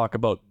used to talk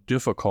about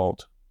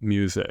difficult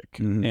music.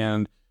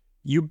 And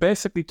you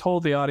basically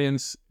told the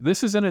audience,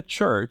 this is in a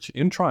church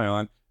in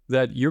Tryon,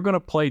 that you're going to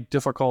play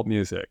difficult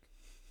music.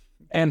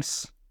 And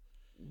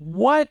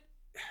what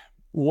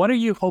are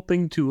you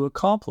hoping to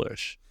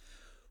accomplish?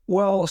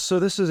 Well, so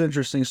this is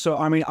interesting. So,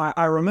 I mean,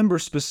 I remember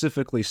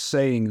specifically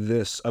saying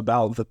this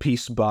about the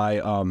piece by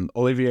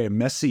Olivier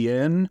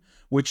Messiaen,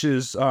 which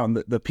is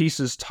the piece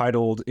is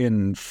titled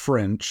in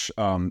French,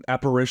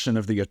 Apparition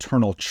of the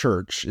Eternal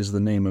Church is the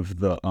name of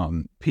the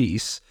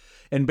piece.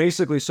 And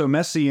basically, so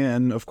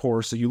Messiaen, of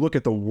course, you look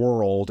at the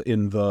world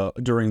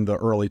during the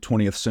early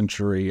 20th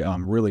century,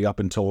 really up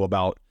until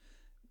about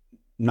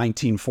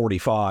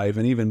 1945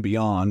 and even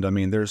beyond. I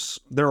mean, there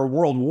are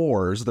world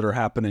wars that are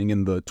happening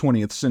in the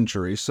 20th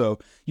century. So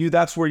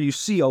that's where you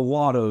see a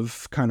lot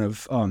of kind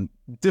of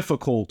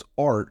difficult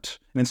art,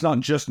 and it's not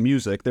just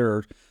music. There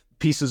are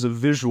pieces of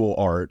visual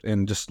art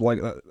and just like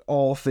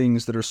all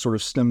things that are sort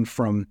of stemmed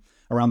from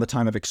around the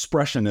time of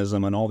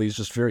Expressionism and all these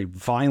just very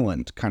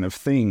violent kind of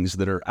things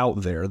that are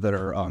out there that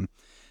are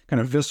kind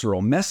of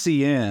visceral.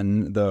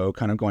 Messiaen, though,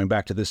 kind of going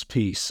back to this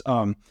piece.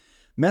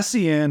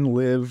 Messiaen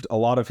lived a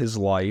lot of his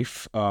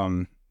life.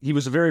 He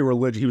was a very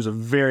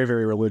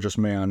very religious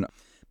man,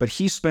 but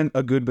he spent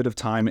a good bit of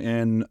time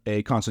in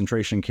a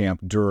concentration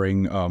camp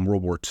during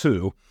World War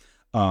II.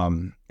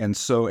 And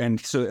so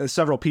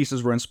several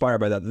pieces were inspired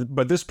by that.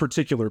 But this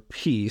particular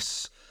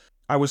piece,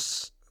 I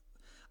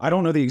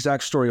don't know the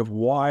exact story of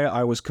why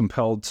I was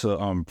compelled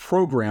to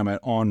program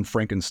it on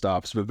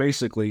Frankenstops, but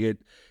basically it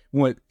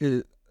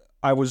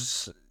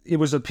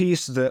was a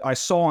piece that I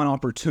saw an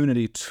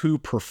opportunity to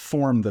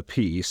perform the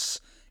piece.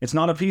 It's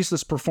not a piece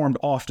that's performed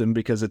often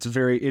because it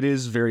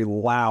is very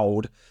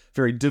loud,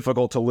 very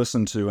difficult to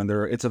listen to, and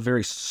it's a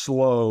very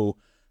slow,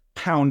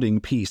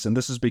 pounding piece. And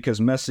this is because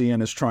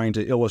Messiaen is trying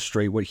to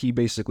illustrate what he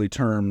basically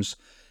terms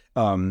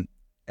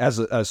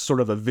as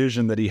sort of a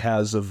vision that he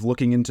has of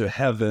looking into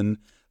heaven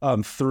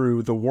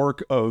through the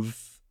work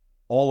of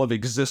all of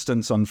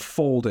existence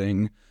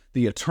unfolding.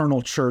 The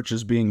eternal church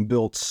is being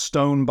built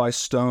stone by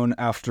stone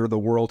after the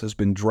world has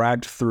been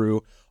dragged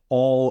through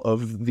all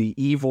of the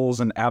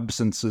evils and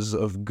absences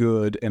of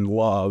good and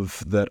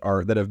love that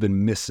have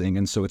been missing.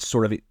 And so it's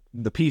sort of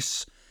the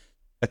piece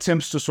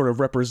attempts to sort of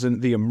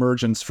represent the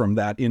emergence from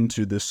that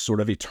into this sort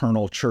of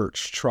eternal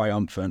church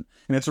triumphant.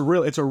 And it's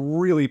a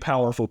really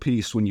powerful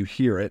piece when you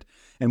hear it.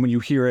 And when you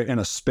hear it in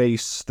a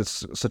space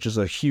that's such as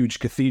a huge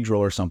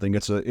cathedral or something,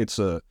 it's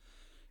a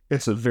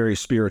very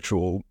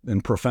spiritual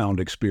and profound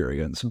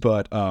experience.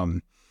 But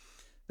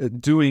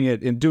doing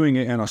it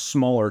in a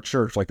smaller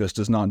church like this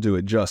does not do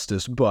it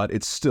justice. But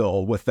it's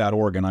still, with that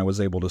organ, I was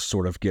able to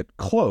sort of get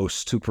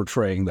close to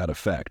portraying that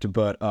effect.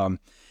 But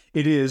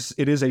it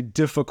is a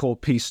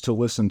difficult piece to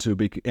listen to,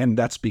 and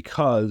that's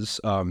because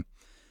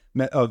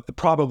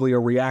probably a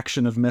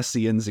reaction of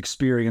Messiaen's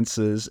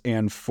experiences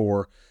and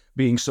for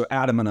being so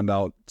adamant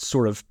about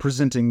sort of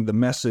presenting the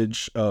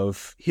message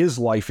of his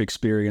life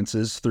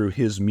experiences through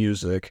his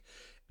music.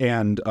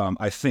 And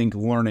I think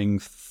learning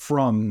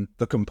from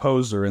the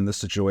composer in this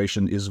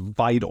situation is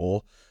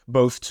vital,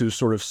 both to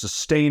sort of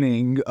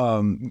sustaining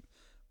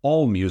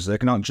all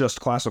music, not just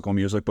classical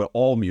music, but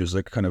all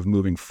music kind of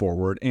moving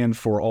forward, and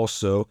for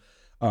also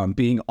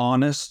being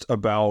honest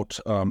about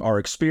our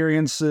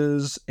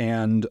experiences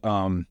and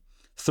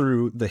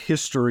through the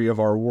history of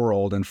our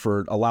world, and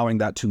for allowing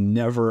that to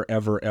never,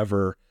 ever,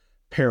 ever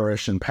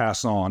perish and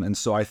pass on. And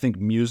so I think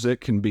music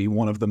can be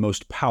one of the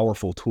most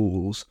powerful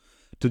tools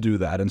to do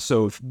that. And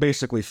so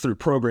basically through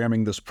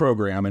programming this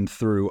program and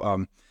through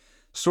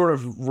sort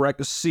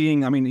of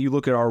seeing, I mean, you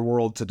look at our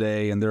world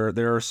today and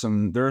there are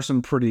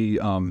some pretty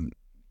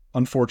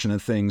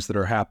unfortunate things that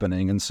are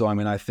happening. And so, I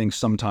mean, I think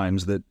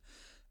sometimes that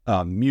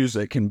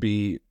music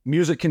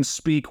can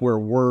speak where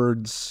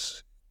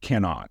words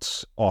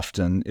cannot,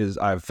 often is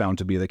I've found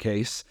to be the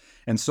case.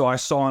 And so I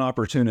saw an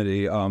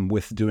opportunity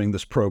with doing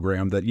this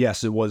program that,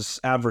 yes, it was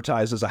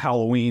advertised as a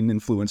Halloween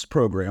influenced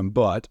program,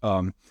 but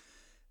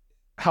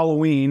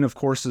Halloween, of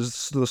course,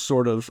 is the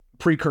sort of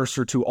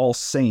precursor to All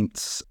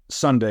Saints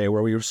Sunday,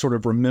 where we sort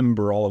of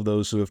remember all of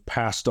those who have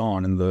passed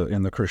on in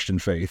the Christian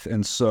faith.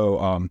 And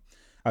so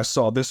I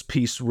saw this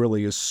piece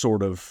really as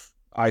sort of,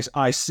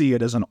 I see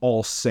it as an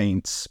All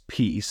Saints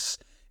piece.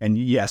 And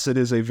yes, it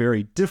is a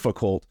very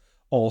difficult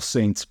All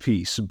Saints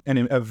piece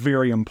and a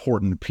very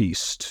important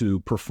piece to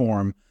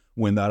perform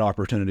when that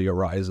opportunity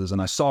arises.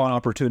 And I saw an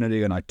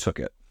opportunity and I took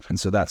it. And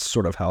so that's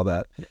sort of how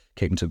that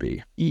came to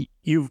be.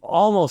 You've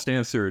almost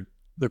answered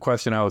the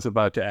question I was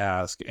about to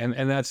ask. And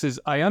that's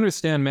I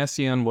understand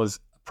Messiaen was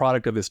a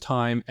product of his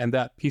time, and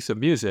that piece of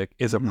music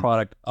is a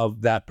product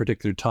of that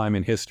particular time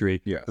in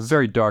history. Yes. A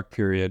very dark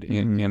period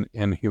in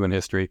human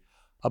history.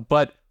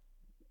 But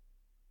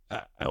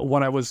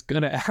what I was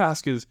going to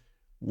ask is,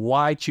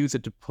 why choose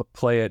it to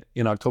play it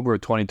in October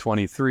of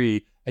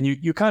 2023? And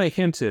you kind of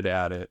hinted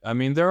at it. I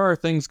mean, there are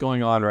things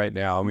going on right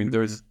now. I mean,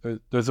 there's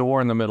a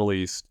war in the Middle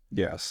East.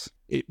 Yes.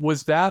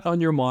 Was that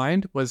on your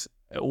mind? Was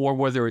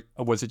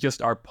it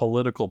just our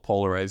political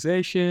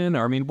polarization?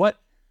 Or, I mean, what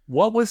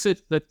was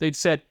it that they'd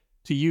said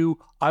to you,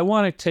 I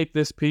want to take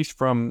this piece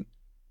from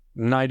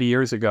 90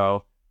 years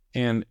ago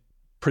and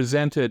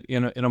present it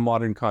in a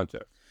modern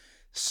context?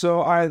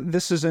 So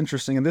this is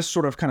interesting, and this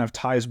sort of kind of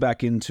ties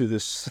back into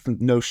this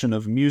notion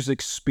of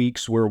music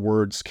speaks where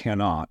words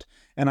cannot.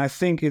 And I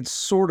think it's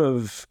sort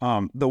of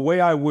the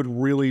way I would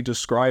really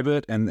describe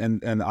it,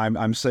 and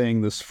I'm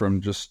saying this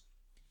from just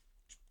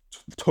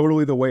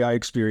totally the way I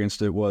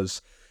experienced it,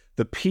 was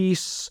the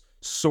piece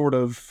sort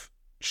of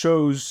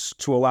chose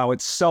to allow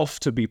itself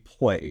to be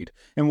played.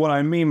 And what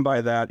I mean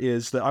by that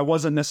is that I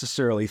wasn't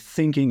necessarily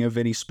thinking of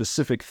any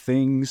specific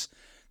things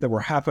that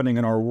were happening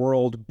in our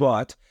world,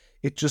 but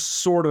it just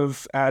sort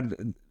of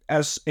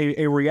as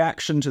a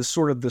reaction to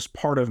sort of this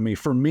part of me.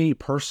 For me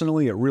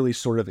personally, it really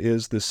sort of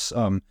is this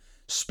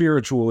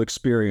spiritual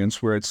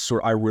experience where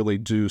I really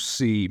do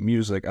see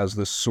music as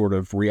this sort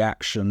of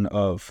reaction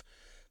of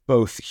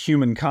both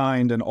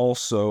humankind and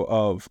also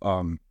of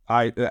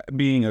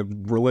being a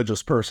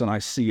religious person, I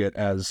see it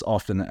as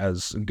often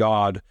as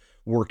God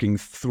working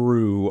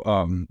through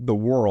the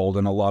world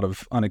in a lot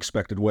of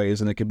unexpected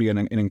ways, and it can be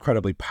an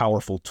incredibly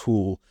powerful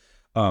tool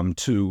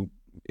to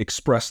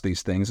express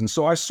these things. And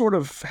so I sort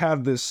of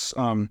had this,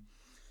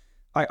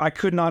 I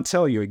could not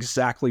tell you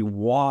exactly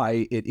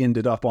why it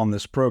ended up on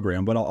this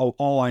program, but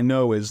all I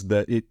know is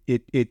that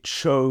it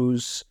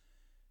chose,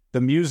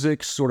 the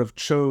music sort of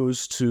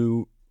chose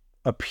to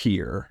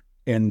appear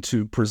and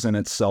to present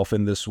itself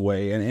in this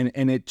way.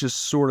 And it just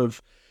sort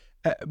of,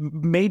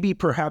 maybe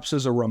perhaps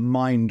as a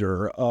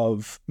reminder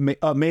of,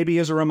 maybe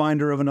as a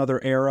reminder of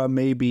another era,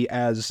 maybe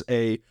as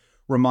a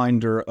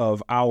reminder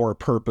of our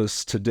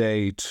purpose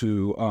today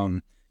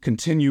to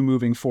continue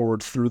moving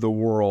forward through the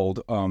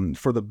world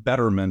for the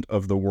betterment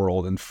of the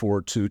world, and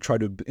to try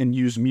to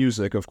use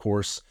music, of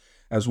course,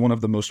 as one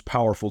of the most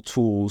powerful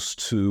tools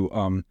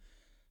to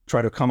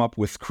try to come up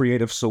with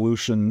creative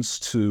solutions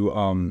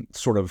to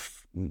sort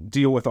of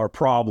deal with our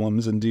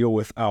problems and deal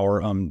with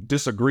our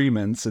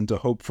disagreements, and to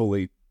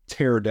hopefully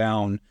tear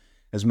down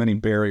as many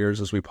barriers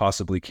as we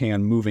possibly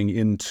can moving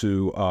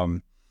into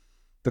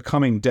the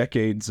coming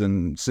decades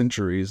and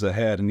centuries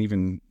ahead, and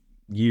even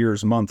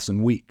years, months,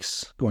 and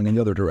weeks going in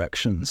the other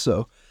direction.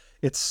 So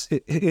I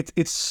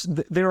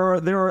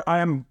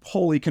am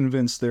wholly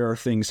convinced there are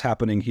things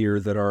happening here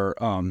that are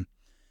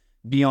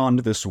beyond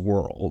this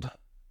world,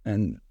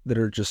 and that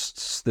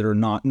are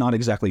not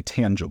exactly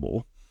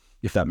tangible,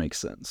 if that makes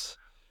sense.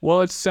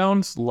 Well, it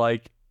sounds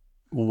like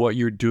what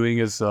you're doing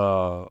is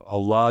a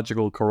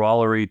logical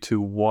corollary to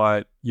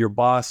what your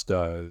boss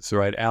does,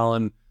 right?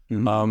 Alan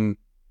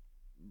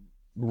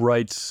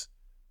writes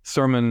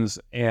sermons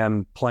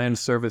and plans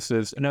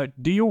services. Now,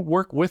 do you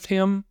work with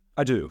him?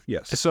 I do,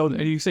 yes. So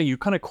you say you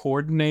kind of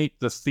coordinate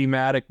the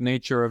thematic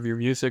nature of your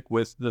music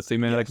with the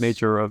thematic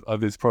nature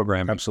of his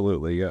program.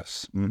 Absolutely,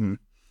 yes. Mm-hmm.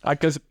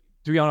 Because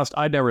to be honest,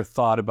 I never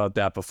thought about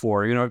that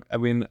before. You know, I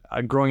mean,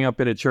 growing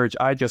up in a church,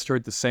 I just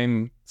heard the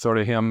same sort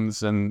of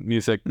hymns and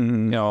music, you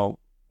know,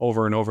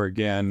 over and over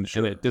again.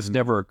 Sure. And it just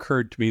never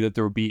occurred to me that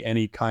there would be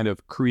any kind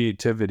of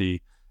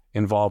creativity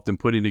involved in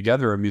putting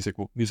together a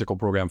musical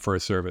program for a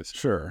service.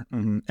 Sure.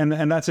 Mm-hmm.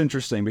 And that's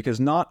interesting because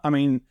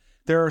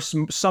there are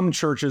some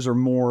churches are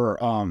more,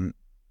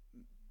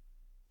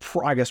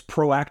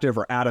 proactive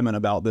or adamant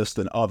about this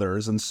than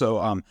others. And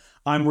so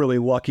I'm really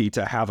lucky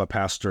to have a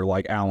pastor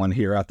like Alan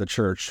here at the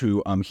church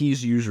who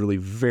he's usually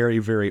very,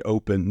 very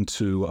open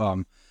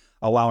to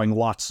allowing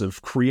lots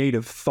of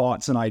creative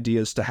thoughts and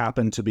ideas to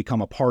happen to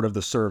become a part of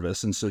the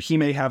service. And so he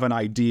may have an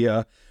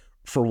idea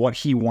for what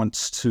he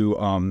wants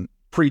to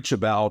preach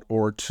about,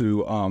 or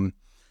to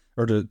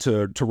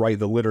write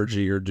the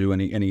liturgy or do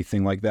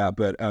anything like that.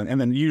 But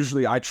and then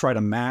usually I try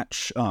to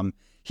match.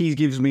 He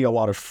gives me a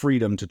lot of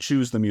freedom to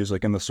choose the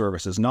music in the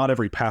services. Not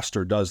every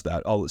pastor does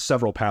that.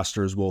 Several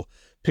pastors will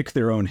pick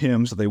their own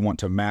hymns that they want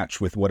to match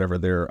with whatever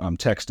their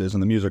text is,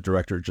 and the music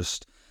director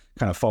just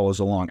kind of follows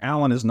along.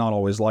 Alan is not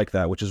always like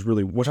that, which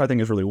I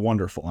think is really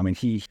wonderful. I mean,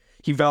 he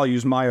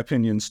values my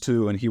opinions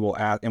too, and he will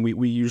add, and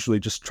we usually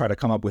just try to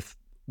come up with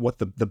what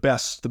the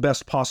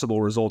best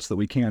possible results that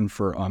we can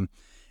for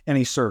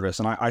any service.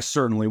 And I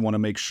certainly want to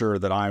make sure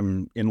that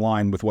I'm in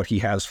line with what he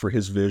has for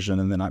his vision.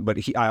 And then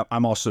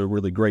I'm also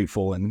really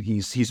grateful, and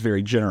he's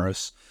very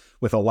generous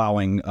with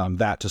allowing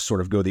that to sort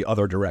of go the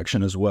other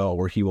direction as well,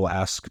 where he will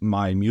ask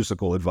my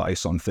musical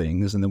advice on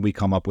things, and then we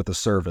come up with a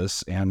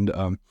service and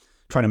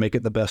try to make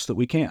it the best that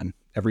we can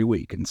every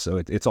week. And so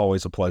it's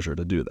always a pleasure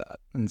to do that.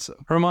 And so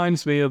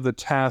reminds me of the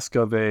task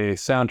of a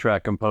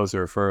soundtrack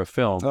composer for a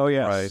film. Oh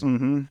yes. Right?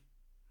 Mm-hmm.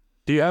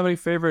 Do you have any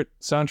favorite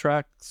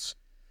soundtracks?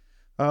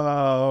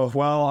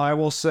 Well, I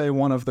will say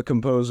one of the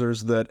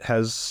composers that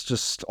has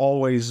just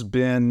always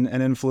been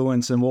an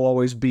influence and will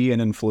always be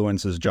an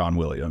influence is John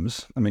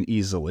Williams. I mean,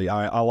 easily.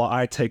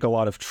 I take a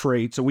lot of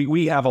traits.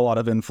 We have a lot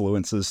of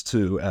influences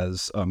too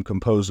as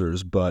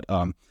composers, but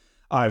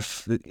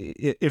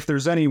if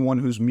there's anyone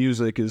whose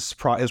music has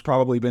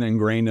probably been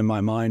ingrained in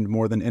my mind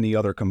more than any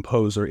other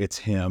composer, it's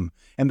him.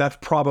 And that's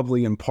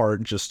probably in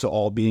part just to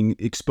all being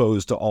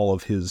exposed to all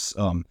of his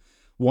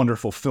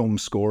wonderful film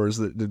scores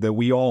that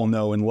we all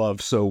know and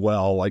love so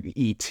well, like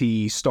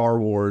E.T., Star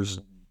Wars,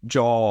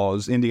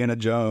 Jaws, Indiana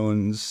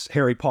Jones,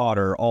 Harry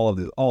Potter, all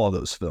of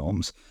those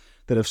films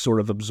that have sort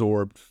of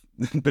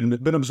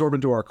been absorbed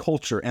into our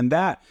culture. And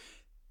that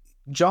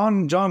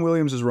John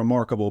Williams is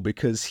remarkable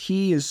because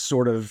he is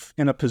sort of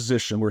in a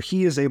position where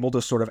he is able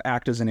to sort of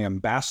act as an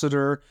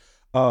ambassador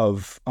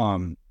of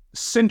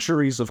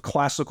centuries of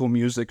classical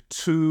music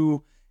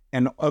to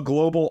a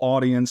global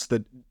audience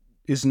that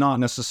is not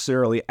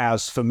necessarily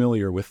as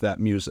familiar with that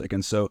music.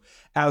 And so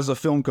as a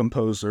film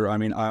composer, I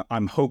mean,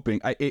 I'm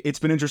hoping, it's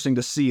been interesting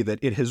to see that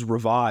it has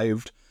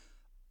revived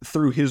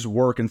through his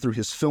work and through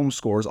his film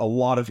scores a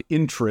lot of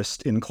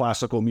interest in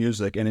classical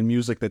music and in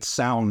music that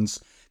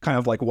sounds kind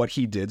of like what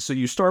he did. So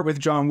you start with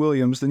John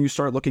Williams, then you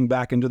start looking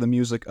back into the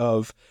music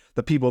of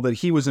the people that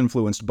he was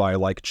influenced by,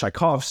 like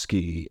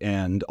Tchaikovsky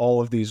and all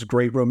of these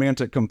great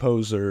romantic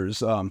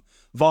composers,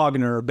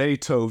 Wagner,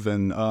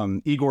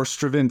 Beethoven, Igor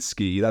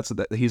Stravinsky.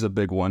 He's a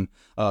big one.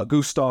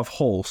 Gustav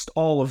Holst.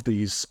 All of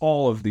these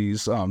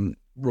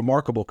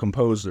remarkable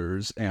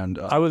composers. And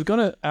I was going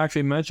to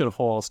actually mention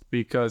Holst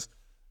because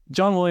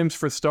John Williams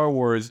for Star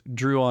Wars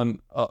drew on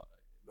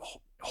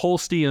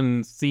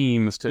Holstein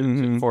themes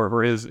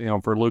for his,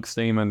 for Luke's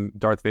theme and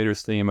Darth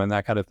Vader's theme and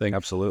that kind of thing.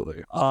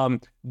 Absolutely.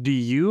 Do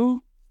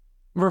you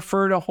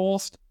refer to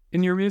Holst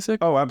in your music?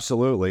 Oh,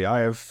 absolutely.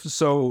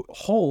 So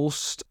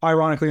Holst,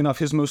 ironically enough,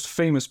 his most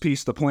famous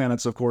piece, The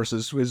Planets, of course,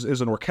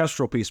 is an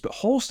orchestral piece, but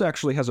Holst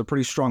actually has a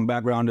pretty strong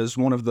background as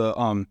one of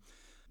the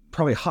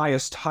probably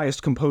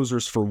highest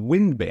composers for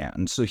wind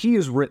bands. So he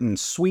has written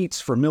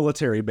suites for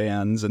military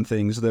bands and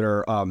things that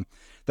are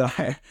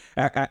that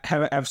I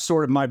have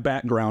sort of my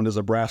background as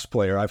a brass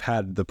player. I've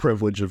had the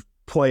privilege of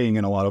playing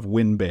in a lot of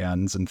wind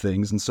bands and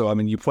things. And so, I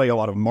mean, you play a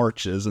lot of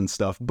marches and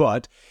stuff,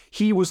 but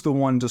he was the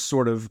one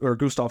or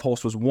Gustav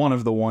Holst was one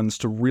of the ones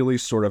to really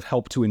sort of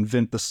help to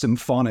invent the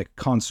symphonic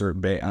concert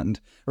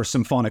band or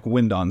symphonic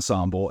wind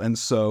ensemble. And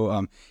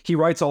so he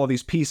writes all of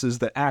these pieces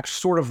that act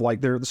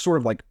they're sort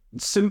of like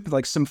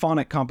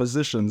symphonic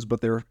compositions, but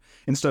they're,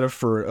 instead of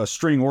for a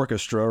string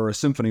orchestra or a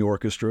symphony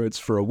orchestra, it's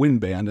for a wind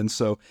band. And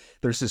so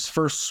there's his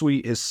first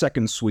suite, his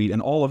second suite,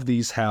 and all of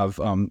these have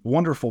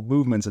wonderful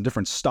movements and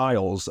different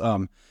styles.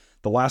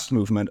 The last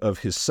movement of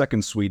his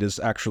second suite is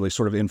actually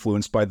sort of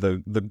influenced by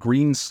the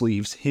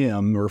Greensleeves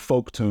hymn or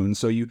folk tune.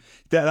 So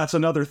that's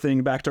another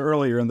thing back to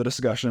earlier in the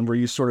discussion where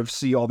you sort of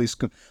see all these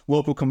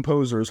local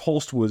composers.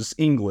 Holst was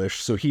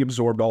English, so he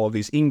absorbed all of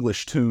these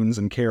English tunes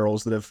and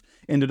carols that have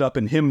ended up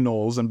in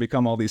hymnals and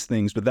become all these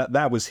things. But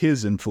that was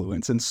his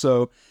influence. And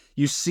so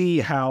you see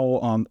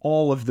how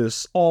all of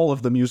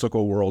the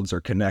musical worlds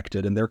are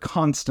connected and they're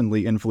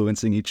constantly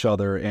influencing each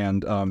other.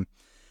 And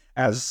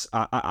as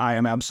I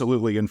am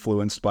absolutely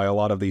influenced by a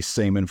lot of these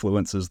same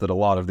influences that a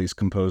lot of these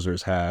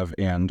composers have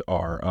and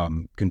are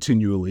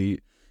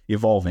continually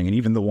evolving. And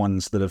even the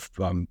ones that have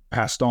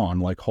passed on,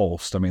 like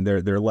Holst, I mean,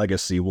 their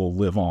legacy will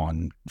live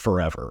on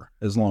forever.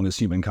 As long as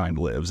humankind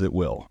lives, it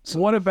will. So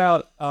what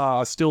about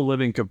a still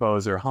living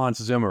composer, Hans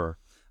Zimmer?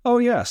 Oh,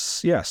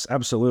 yes,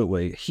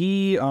 absolutely.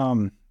 He,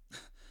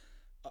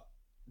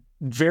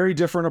 very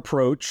different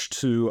approach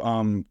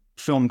to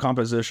film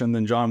composition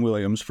than John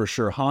Williams, for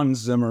sure. Hans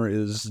Zimmer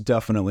is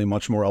definitely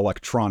much more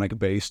electronic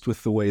based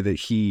with the way that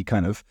he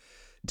kind of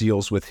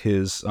deals with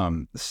his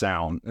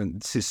sound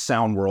and his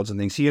sound worlds and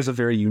things. He has a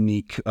very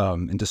unique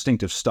and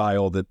distinctive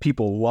style that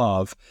people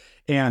love.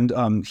 And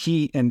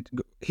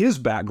his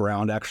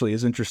background actually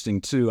is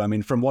interesting too. I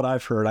mean, from what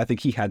I've heard, I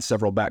think he had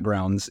several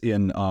backgrounds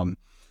in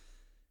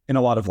a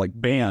lot of like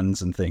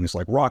bands and things,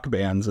 like rock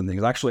bands and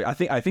things. Actually, I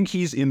think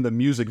he's in the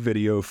music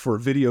video for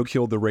Video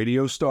Killed the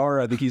Radio Star.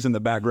 I think he's in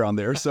the background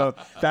there. So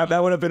that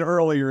would have been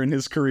earlier in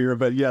his career,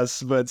 but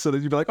yes. But so that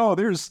you'd be like, oh,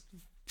 there's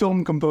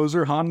film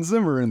composer Hans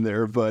Zimmer in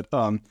there. But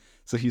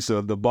so he's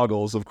the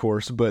Buggles, of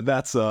course. But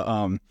that's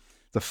the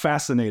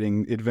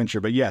fascinating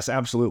adventure. But yes,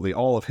 absolutely.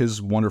 All of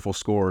his wonderful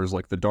scores,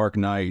 like The Dark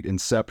Knight,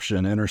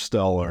 Inception,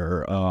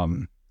 Interstellar,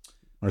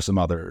 or some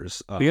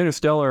others. The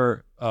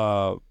Interstellar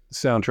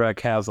soundtrack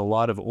has a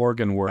lot of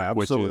organ work,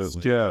 which is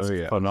just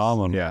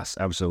phenomenal. Yes,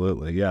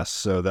 absolutely. Yes.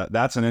 So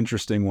that's an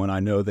interesting one. I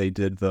know they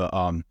did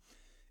the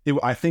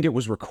I think it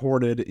was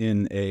recorded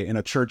in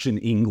a church in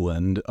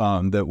England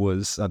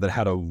that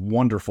had a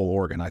wonderful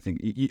organ. I think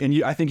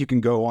I think you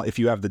can go, if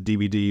you have the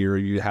DVD or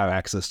you have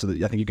access to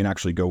I think you can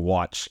actually go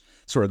watch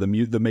sort of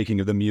the making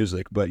of the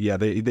music. But yeah,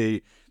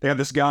 they had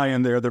this guy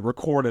in there that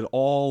recorded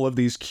all of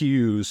these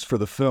cues for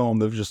the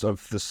film of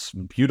this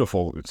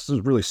beautiful, it's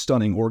really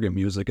stunning organ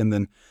music. And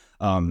then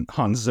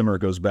Hans Zimmer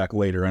goes back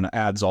later and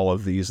adds all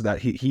of these, that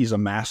he's a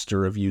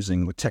master of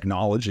using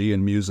technology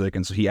and music.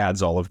 And so he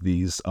adds all of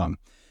these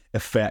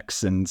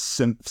effects and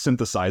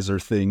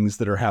synthesizer things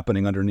that are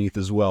happening underneath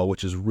as well,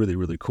 which is really,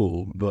 really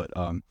cool. But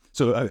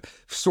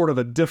sort of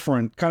a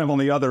different, kind of on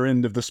the other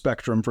end of the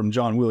spectrum from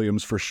John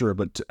Williams for sure,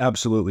 but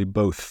absolutely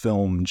both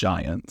film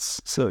giants.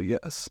 So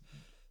yes.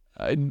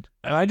 I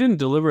didn't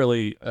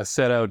deliberately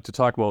set out to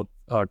talk about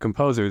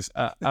composers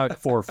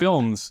for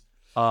films,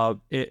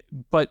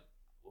 but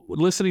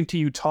listening to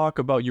you talk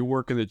about your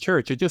work in the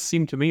church, it just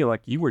seemed to me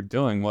like you were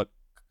doing what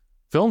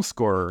film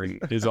scoring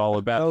is all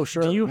about. Oh,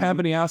 sure. Do you have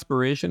any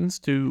aspirations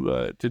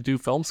to do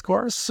film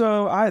scores?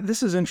 So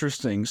this is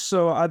interesting.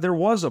 So there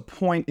was a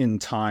point in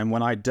time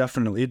when it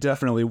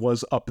definitely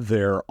was up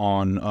there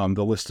on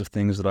the list of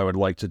things that I would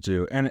like to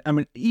do. And I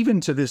mean,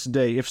 even to this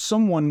day, if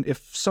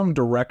some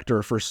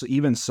director for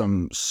even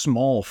some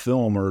small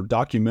film or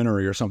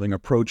documentary or something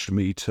approached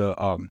me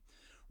to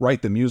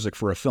write the music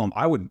for a film,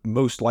 I would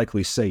most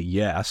likely say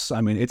yes.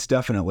 I mean, it's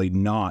definitely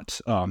not.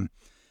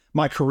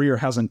 My career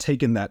hasn't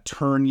taken that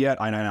turn yet,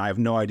 and I have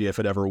no idea if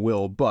it ever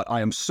will, but I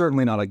am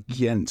certainly not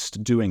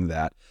against doing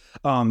that.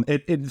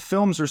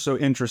 Films are so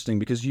interesting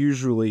because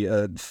usually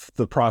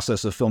the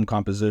process of film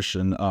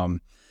composition,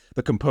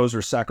 the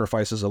composer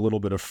sacrifices a little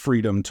bit of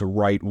freedom to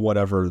write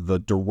whatever the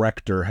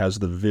director has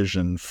the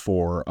vision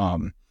for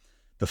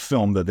the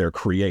film that they're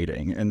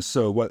creating. And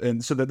so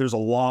that there's a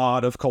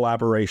lot of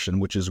collaboration,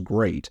 which is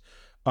great.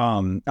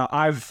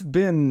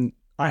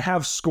 I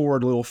have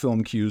scored little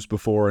film cues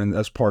before, and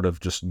as part of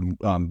just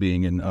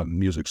being in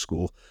music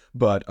school.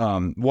 But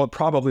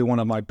probably one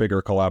of my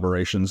bigger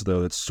collaborations,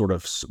 though, that's sort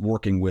of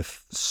working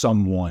with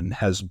someone,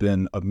 has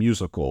been a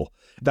musical.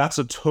 That's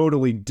a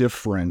totally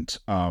different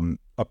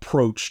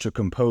approach to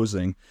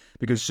composing,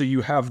 because so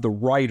you have the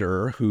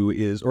writer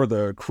or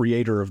the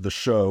creator of the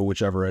show,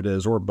 whichever it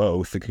is, or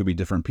both, it could be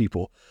different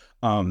people,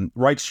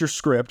 writes your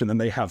script, and then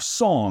they have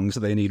songs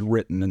they need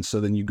written. And so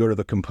then you go to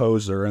the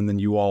composer, and then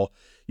you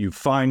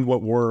find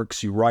what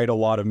works, you write a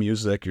lot of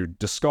music, you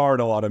discard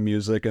a lot of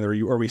music,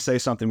 or we say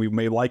something, we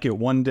may like it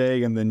one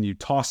day, and then you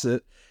toss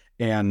it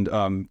and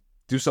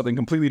do something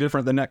completely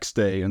different the next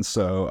day. And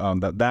so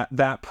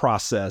that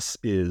process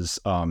is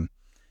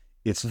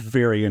it's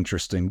very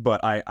interesting.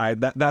 But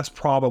that's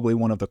probably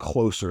one of the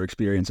closer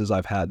experiences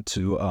I've had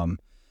to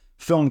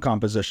film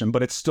composition.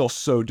 But it's still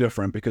so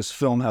different because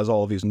film has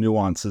all of these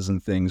nuances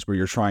and things where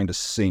you're trying to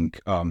sync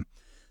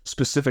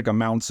specific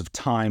amounts of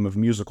time of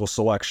musical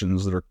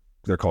selections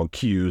they're called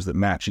cues that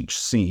match each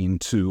scene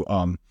to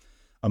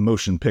a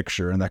motion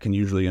picture, and that can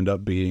usually end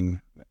up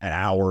being an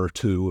hour or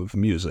two of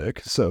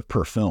music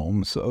per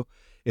film. So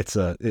it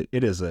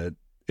is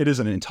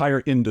an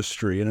entire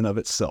industry in and of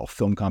itself,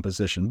 film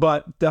composition,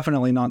 but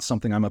definitely not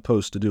something I'm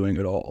opposed to doing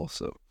at all.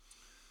 So,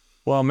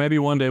 well, maybe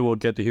one day we'll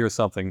get to hear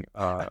something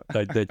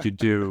that you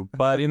do.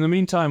 But in the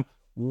meantime,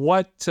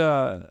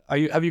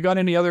 have you got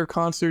any other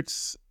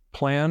concerts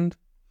planned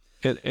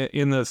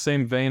in the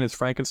same vein as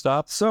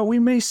Frankenstop? So we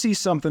may see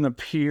something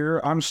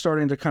appear. I'm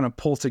starting to kind of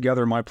pull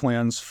together my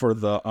plans for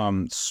the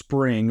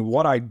spring.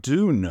 What I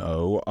do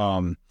know,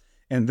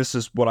 and this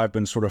is what I've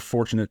been sort of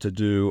fortunate to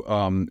do,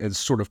 is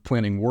sort of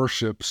planning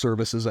worship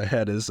services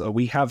ahead, is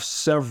we have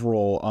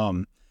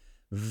several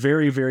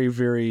very, very,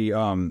 very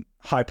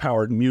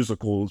high-powered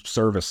musical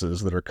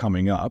services that are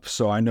coming up.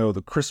 So I know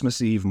the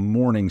Christmas Eve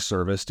morning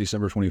service,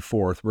 December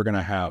 24th, we're going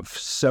to have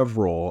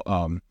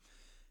several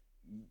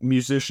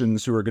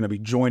musicians who are going to be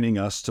joining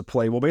us to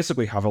play. We'll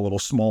basically have a little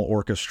small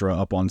orchestra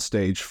up on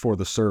stage for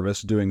the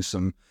service, doing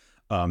some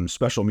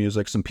special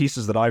music, some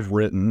pieces that I've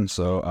written,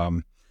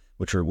 so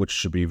which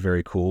should be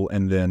very cool.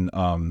 And then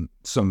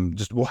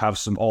we'll have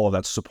all of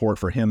that support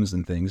for hymns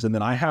and things. And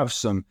then I have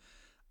some,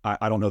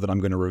 I don't know that I'm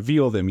going to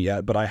reveal them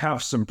yet, but I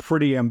have some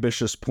pretty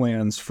ambitious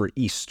plans for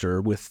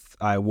Easter with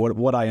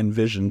what I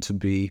envision to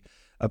be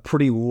a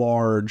pretty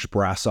large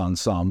brass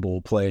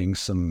ensemble playing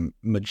some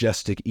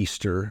majestic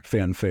Easter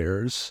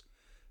fanfares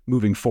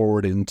moving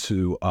forward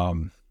into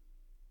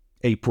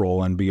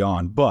April and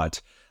beyond.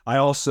 But I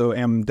also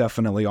am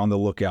definitely on the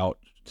lookout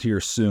here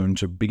soon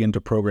to begin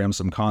to program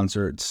some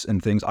concerts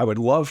and things. I would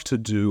love to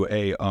do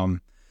a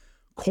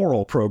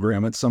choral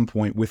program at some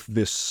point with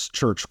this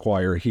church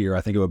choir here.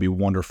 I think it would be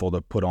wonderful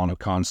to put on a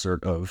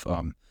concert of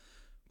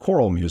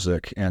choral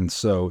music, and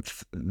so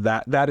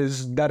that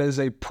is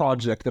a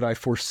project that I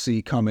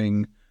foresee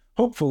coming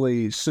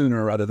hopefully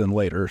sooner rather than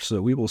later.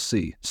 So we will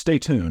see. Stay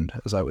tuned,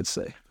 as I would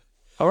say.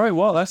 All right,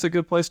 well, that's a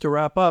good place to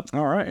wrap up.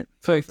 All right.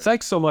 So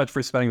thanks so much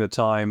for spending the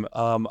time.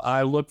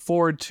 I look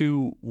forward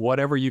to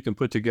whatever you can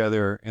put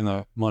together in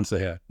the months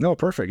ahead. No,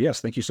 perfect. Yes,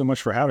 thank you so much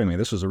for having me.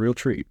 This was a real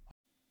treat.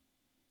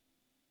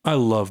 I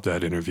loved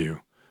that interview,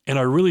 and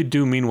I really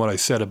do mean what I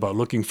said about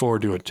looking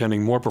forward to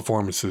attending more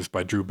performances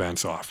by Drew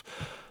Bansoff.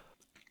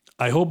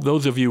 I hope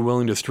those of you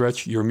willing to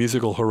stretch your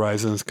musical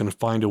horizons can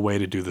find a way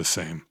to do the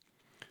same.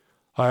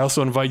 I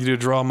also invite you to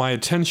draw my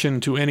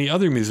attention to any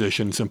other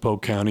musicians in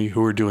Polk County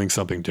who are doing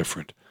something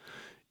different.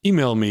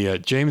 Email me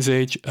at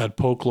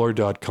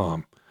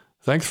jamesh@folklore.com.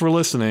 Thanks for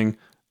listening.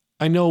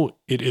 I know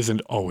it isn't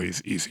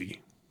always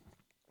easy.